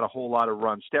hasn't had a whole lot of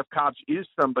runs. Steph Cobbs is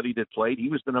somebody that played. He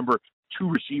was the number 2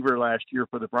 receiver last year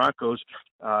for the Broncos.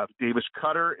 Davis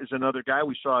Cutter is another guy.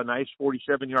 We saw a nice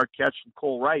 47-yard catch from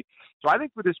Cole Wright. So I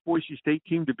think for this Boise State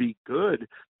team to be good,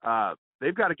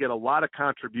 they've got to get a lot of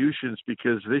contributions,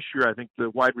 because this year I think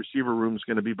the wide receiver room is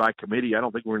going to be by committee. I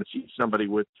don't think we're going to see somebody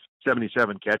with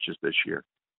 77 catches this year.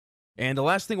 And the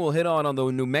last thing we'll hit on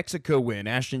the New Mexico win,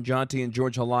 Ashton Jonty and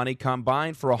George Halani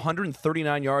combined for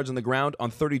 139 yards on the ground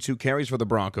on 32 carries for the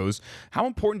Broncos. How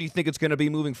important do you think it's going to be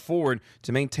moving forward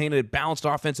to maintain a balanced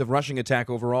offensive rushing attack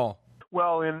overall?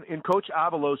 Well, in Coach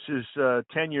Avalos'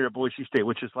 tenure at Boise State,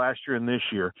 which is last year and this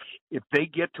year, if they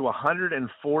get to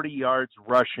 140 yards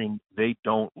rushing, they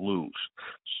don't lose.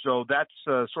 So that's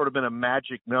sort of been a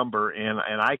magic number, and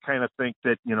I kind of think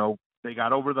that, they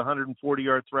got over the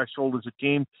 140-yard threshold as a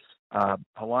team.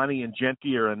 Halani and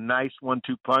Genti are a nice 1-2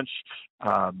 punch.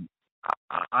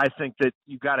 I think that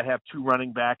you've got to have two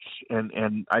running backs,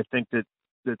 and I think that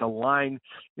the line,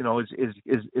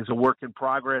 is a work in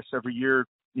progress every year.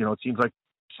 It seems like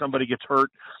somebody gets hurt,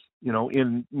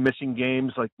 in missing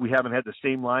games. Like we haven't had the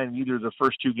same line in either of the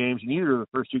first two games, and either of the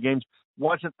first two games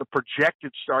wasn't the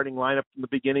projected starting lineup from the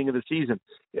beginning of the season.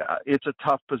 It's a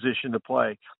tough position to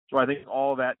play. So I think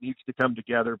all of that needs to come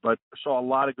together, but I saw a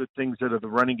lot of good things out of the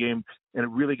running game, and it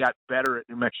really got better at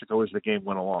New Mexico as the game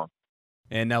went along.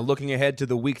 And now looking ahead to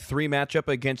the Week 3 matchup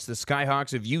against the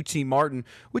Skyhawks of UT Martin,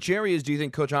 which areas do you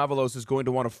think Coach Avalos is going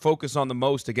to want to focus on the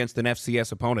most against an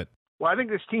FCS opponent? Well, I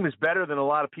think this team is better than a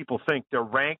lot of people think. They're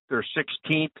ranked. They're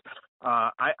 16th.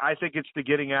 I think it's the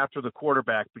getting after the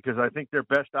quarterback, because I think their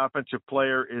best offensive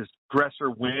player is Dresser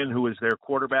Wynn, who is their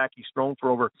quarterback. He's thrown for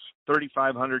over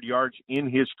 3,500 yards in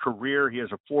his career. He has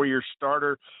a 4-year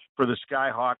starter for the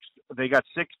Skyhawks. They got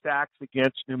 6 sacks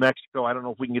against New Mexico. I don't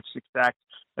know if we can get 6 sacks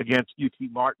against UT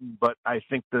Martin, but I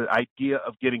think the idea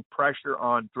of getting pressure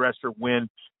on Dresser Wynn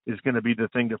is going to be the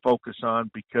thing to focus on,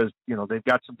 because, they've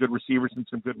got some good receivers and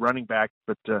some good running backs,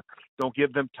 but don't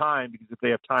give them time, because if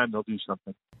they have time, they'll do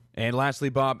something. And lastly,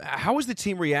 Bob, how has the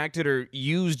team reacted or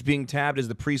used being tabbed as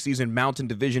the preseason Mountain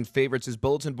Division favorites as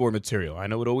bulletin board material? I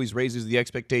know it always raises the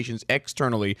expectations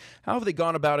externally. How have they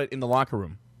gone about it in the locker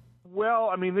room? Well,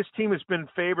 I mean, this team has been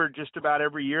favored just about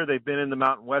every year they've been in the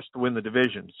Mountain West to win the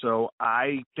division. So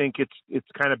I think it's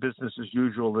kind of business as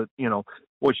usual that,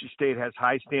 Boise State has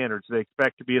high standards. They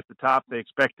expect to be at the top. They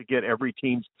expect to get every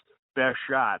team's best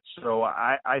shot. So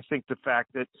I think the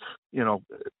fact that,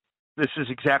 this is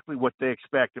exactly what they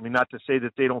expect. I mean, not to say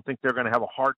that they don't think they're going to have a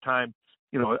hard time,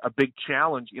 a big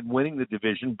challenge in winning the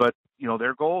division, but,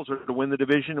 their goals are to win the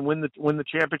division and win the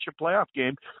championship playoff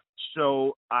game.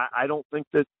 So I don't think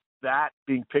that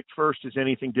being picked first is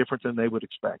anything different than they would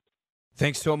expect.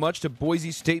 Thanks so much to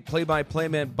Boise State play-by-play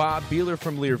man Bob Beeler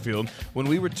from Learfield. When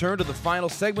we return to the final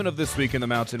segment of This Week in the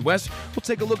Mountain West, we'll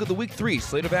take a look at the Week 3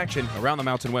 slate of action around the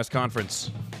Mountain West Conference.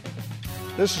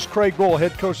 This is Craig Gohl,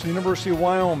 head coach of the University of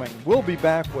Wyoming. We'll be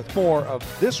back with more of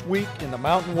This Week in the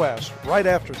Mountain West right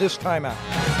after this timeout.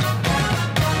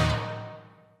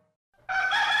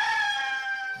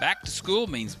 Back to school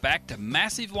means back to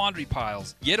massive laundry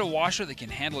piles. Get a washer that can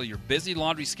handle your busy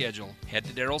laundry schedule. Head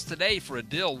to Daryl's today for a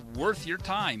deal worth your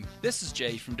time. This is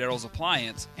Jay from Daryl's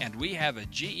Appliance, and we have a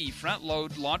GE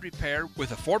front-load laundry pair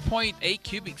with a 4.8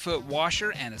 cubic foot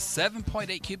washer and a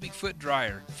 7.8 cubic foot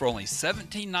dryer for only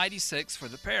 $17.96 for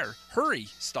the pair. Hurry!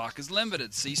 Stock is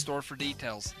limited. See store for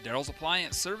details. Daryl's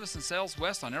Appliance Service and Sales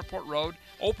West on Airport Road.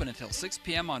 Open until 6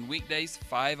 p.m. on weekdays,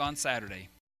 5 on Saturday.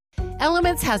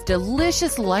 Elements has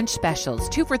delicious lunch specials,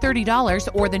 2 for $30,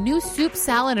 or the new soup,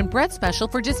 salad, and bread special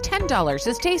for just $10.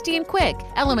 It's tasty and quick.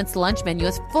 Elements lunch menu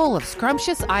is full of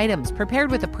scrumptious items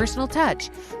prepared with a personal touch.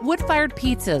 Wood-fired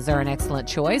pizzas are an excellent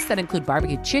choice that include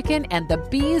barbecue chicken and the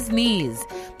bee's knees.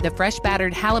 The fresh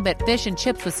battered halibut fish and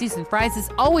chips with seasoned fries is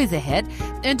always a hit.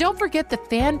 And don't forget the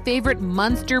fan favorite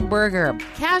Munster burger.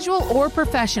 Casual or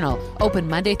professional. Open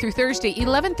Monday through Thursday,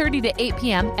 11:30 to 8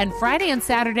 p.m. and Friday and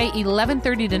Saturday,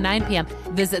 11:30 to 9 p.m.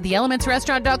 Visit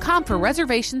theelementsrestaurant.com for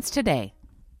reservations today.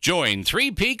 Join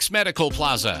Three Peaks Medical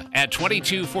Plaza at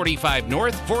 2245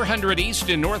 North, 400 East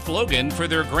in North Logan for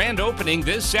their grand opening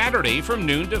this Saturday from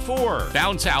noon to 4.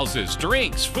 Bounce houses,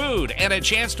 drinks, food, and a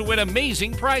chance to win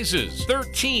amazing prizes.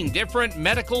 13 different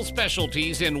medical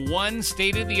specialties in one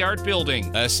state-of-the-art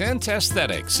building. Ascent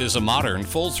Aesthetics is a modern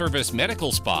full-service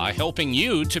medical spa helping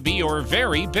you to be your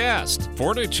very best.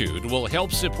 Fortitude will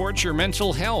help support your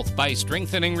mental health by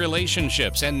strengthening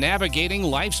relationships and navigating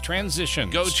life's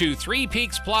transitions. Go to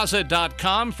 3peaksplaza.com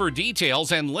for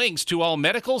details and links to all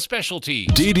medical specialties.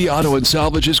 DD Auto and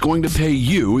Salvage is going to pay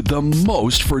you the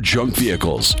most for junk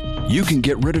vehicles. You can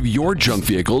get rid of your junk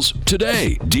vehicles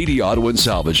today. DD Auto and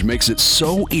Salvage makes it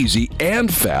so easy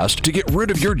and fast to get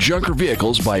rid of your junker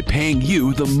vehicles by paying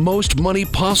you the most money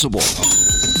possible.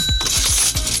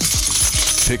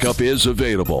 Pickup is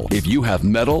available. If you have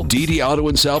metal, DD Auto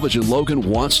and Salvage in Logan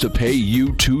wants to pay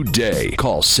you today.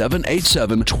 Call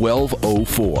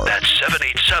 787-1204. That's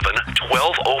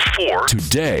 787-1204.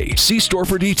 Today. See store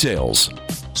for details.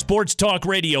 Sports Talk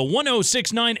Radio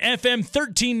 106.9 FM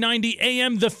 1390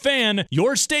 AM The Fan,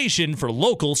 your station for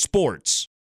local sports.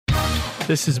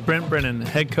 This is Brent Brennan,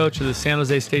 head coach of the San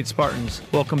Jose State Spartans.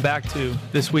 Welcome back to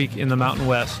This Week in the Mountain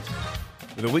West.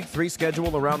 The Week 3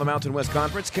 schedule around the Mountain West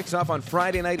Conference kicks off on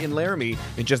Friday night in Laramie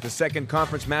in just the second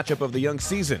conference matchup of the young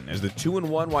season as the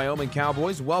 2-1 Wyoming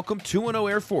Cowboys welcome 2-0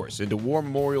 Air Force into War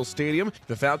Memorial Stadium.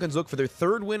 The Falcons look for their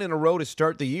third win in a row to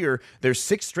start the year. Their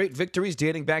 6 straight victories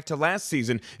dating back to last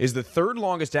season is the third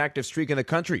longest active streak in the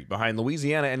country behind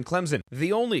Louisiana and Clemson.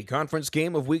 The only conference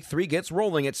game of Week 3 gets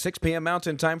rolling at 6 p.m.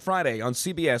 Mountain Time Friday on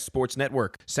CBS Sports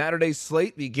Network. Saturday's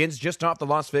slate begins just off the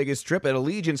Las Vegas Strip at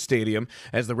Allegiant Stadium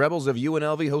as the Rebels of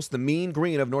UNLV host the Mean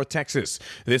Green of North Texas.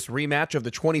 This rematch of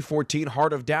the 2014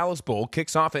 Heart of Dallas Bowl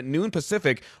kicks off at noon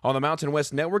Pacific on the Mountain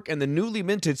West Network and the newly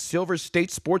minted Silver State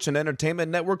Sports and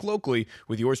Entertainment Network locally,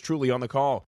 with yours truly on the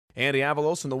call. Andy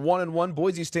Avalos and the 1-1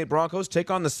 Boise State Broncos take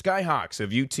on the Skyhawks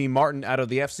of UT Martin out of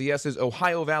the FCS's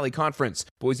Ohio Valley Conference.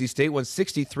 Boise State won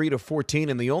 63-14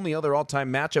 in the only other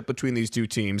all-time matchup between these two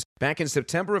teams back in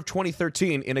September of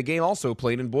 2013 in a game also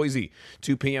played in Boise.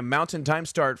 2 p.m. Mountain Time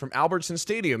start from Albertson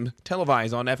Stadium,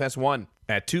 televised on FS1.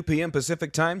 At 2 p.m.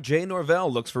 Pacific Time, Jay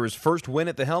Norvell looks for his first win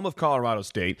at the helm of Colorado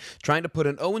State, trying to put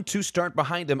an 0-2 start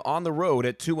behind him on the road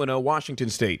at 2-0 Washington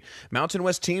State. Mountain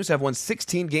West teams have won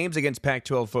 16 games against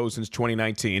Pac-12 foes since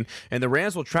 2019, and the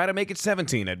Rams will try to make it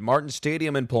 17 at Martin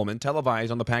Stadium in Pullman,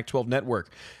 televised on the Pac-12 network.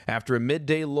 After a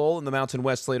midday lull in the Mountain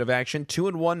West slate of action,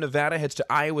 2-1 Nevada heads to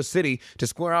Iowa City to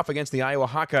square off against the Iowa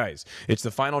Hawkeyes. It's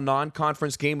the final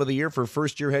non-conference game of the year for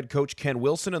first-year head coach Ken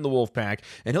Wilson and the Wolfpack,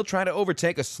 and he'll try to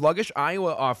overtake a sluggish Iowa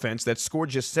offense that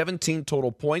scored just 17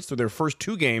 total points through their first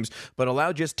 2 games, but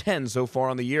allowed just 10 so far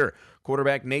on the year.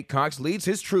 Quarterback Nate Cox leads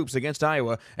his troops against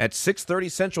Iowa at 6:30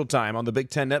 Central Time on the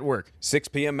Big Ten Network. 6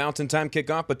 p.m. Mountain Time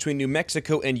kickoff between New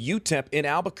Mexico and UTEP in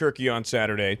Albuquerque on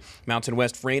Saturday. Mountain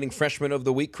West reigning Freshman of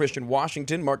the Week Christian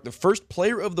Washington marked the first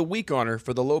Player of the Week honor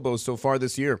for the Lobos so far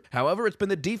this year. However, it's been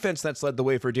the defense that's led the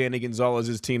way for Danny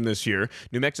Gonzalez's team this year.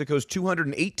 New Mexico's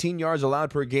 218 yards allowed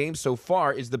per game so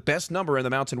far is the best number in the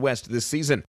Mountain West this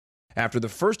season. After the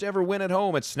first ever win at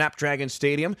home at Snapdragon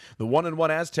Stadium, the 1-1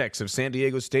 Aztecs of San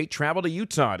Diego State travel to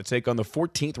Utah to take on the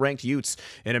 14th-ranked Utes.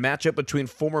 In a matchup between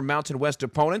former Mountain West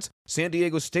opponents, San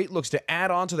Diego State looks to add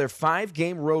on to their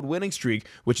 5-game road winning streak,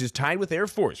 which is tied with Air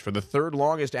Force for the third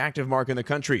longest active mark in the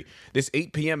country. This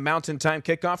 8 p.m. Mountain Time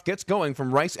kickoff gets going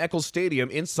from Rice-Eccles Stadium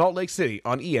in Salt Lake City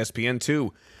on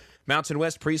ESPN2. Mountain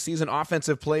West preseason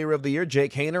Offensive Player of the Year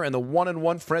Jake Haener and the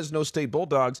 1-1 Fresno State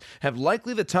Bulldogs have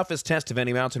likely the toughest test of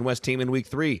any Mountain West team in Week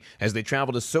 3 as they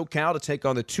travel to SoCal to take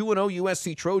on the 2-0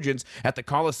 USC Trojans at the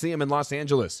Coliseum in Los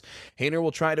Angeles. Haener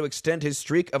will try to extend his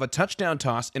streak of a touchdown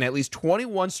toss in at least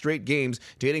 21 straight games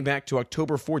dating back to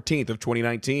October 14th of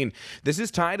 2019. This is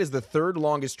tied as the third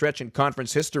longest stretch in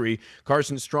conference history.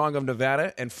 Carson Strong of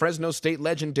Nevada and Fresno State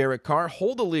legend Derek Carr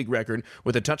hold the league record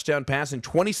with a touchdown pass in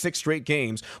 26 straight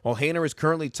games, while Haener is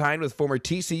currently tied with former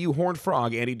TCU Horned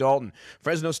Frog Andy Dalton.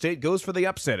 Fresno State goes for the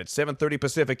upset at 7:30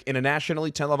 Pacific in a nationally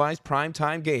televised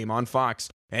primetime game on Fox.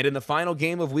 And in the final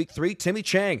game of Week 3, Timmy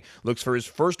Chang looks for his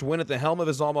first win at the helm of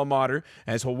his alma mater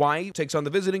as Hawaii takes on the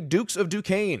visiting Dukes of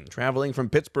Duquesne, traveling from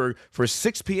Pittsburgh for a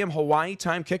 6 p.m. Hawaii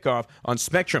time kickoff on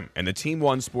Spectrum and the Team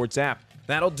One Sports app.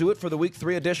 That'll do it for the Week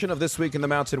 3 edition of This Week in the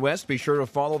Mountain West. Be sure to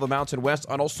follow the Mountain West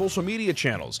on all social media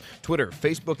channels, Twitter,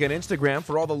 Facebook, and Instagram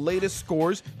for all the latest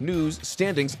scores, news,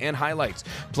 standings, and highlights.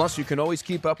 Plus, you can always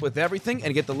keep up with everything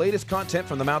and get the latest content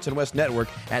from the Mountain West Network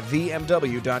at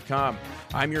themw.com.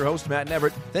 I'm your host, Matt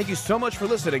Neverett. Thank you so much for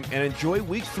listening, and enjoy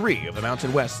Week 3 of the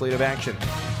Mountain West slate of action.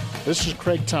 This is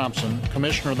Craig Thompson,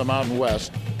 Commissioner of the Mountain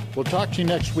West. We'll talk to you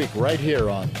next week right here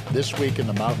on This Week in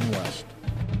the Mountain West.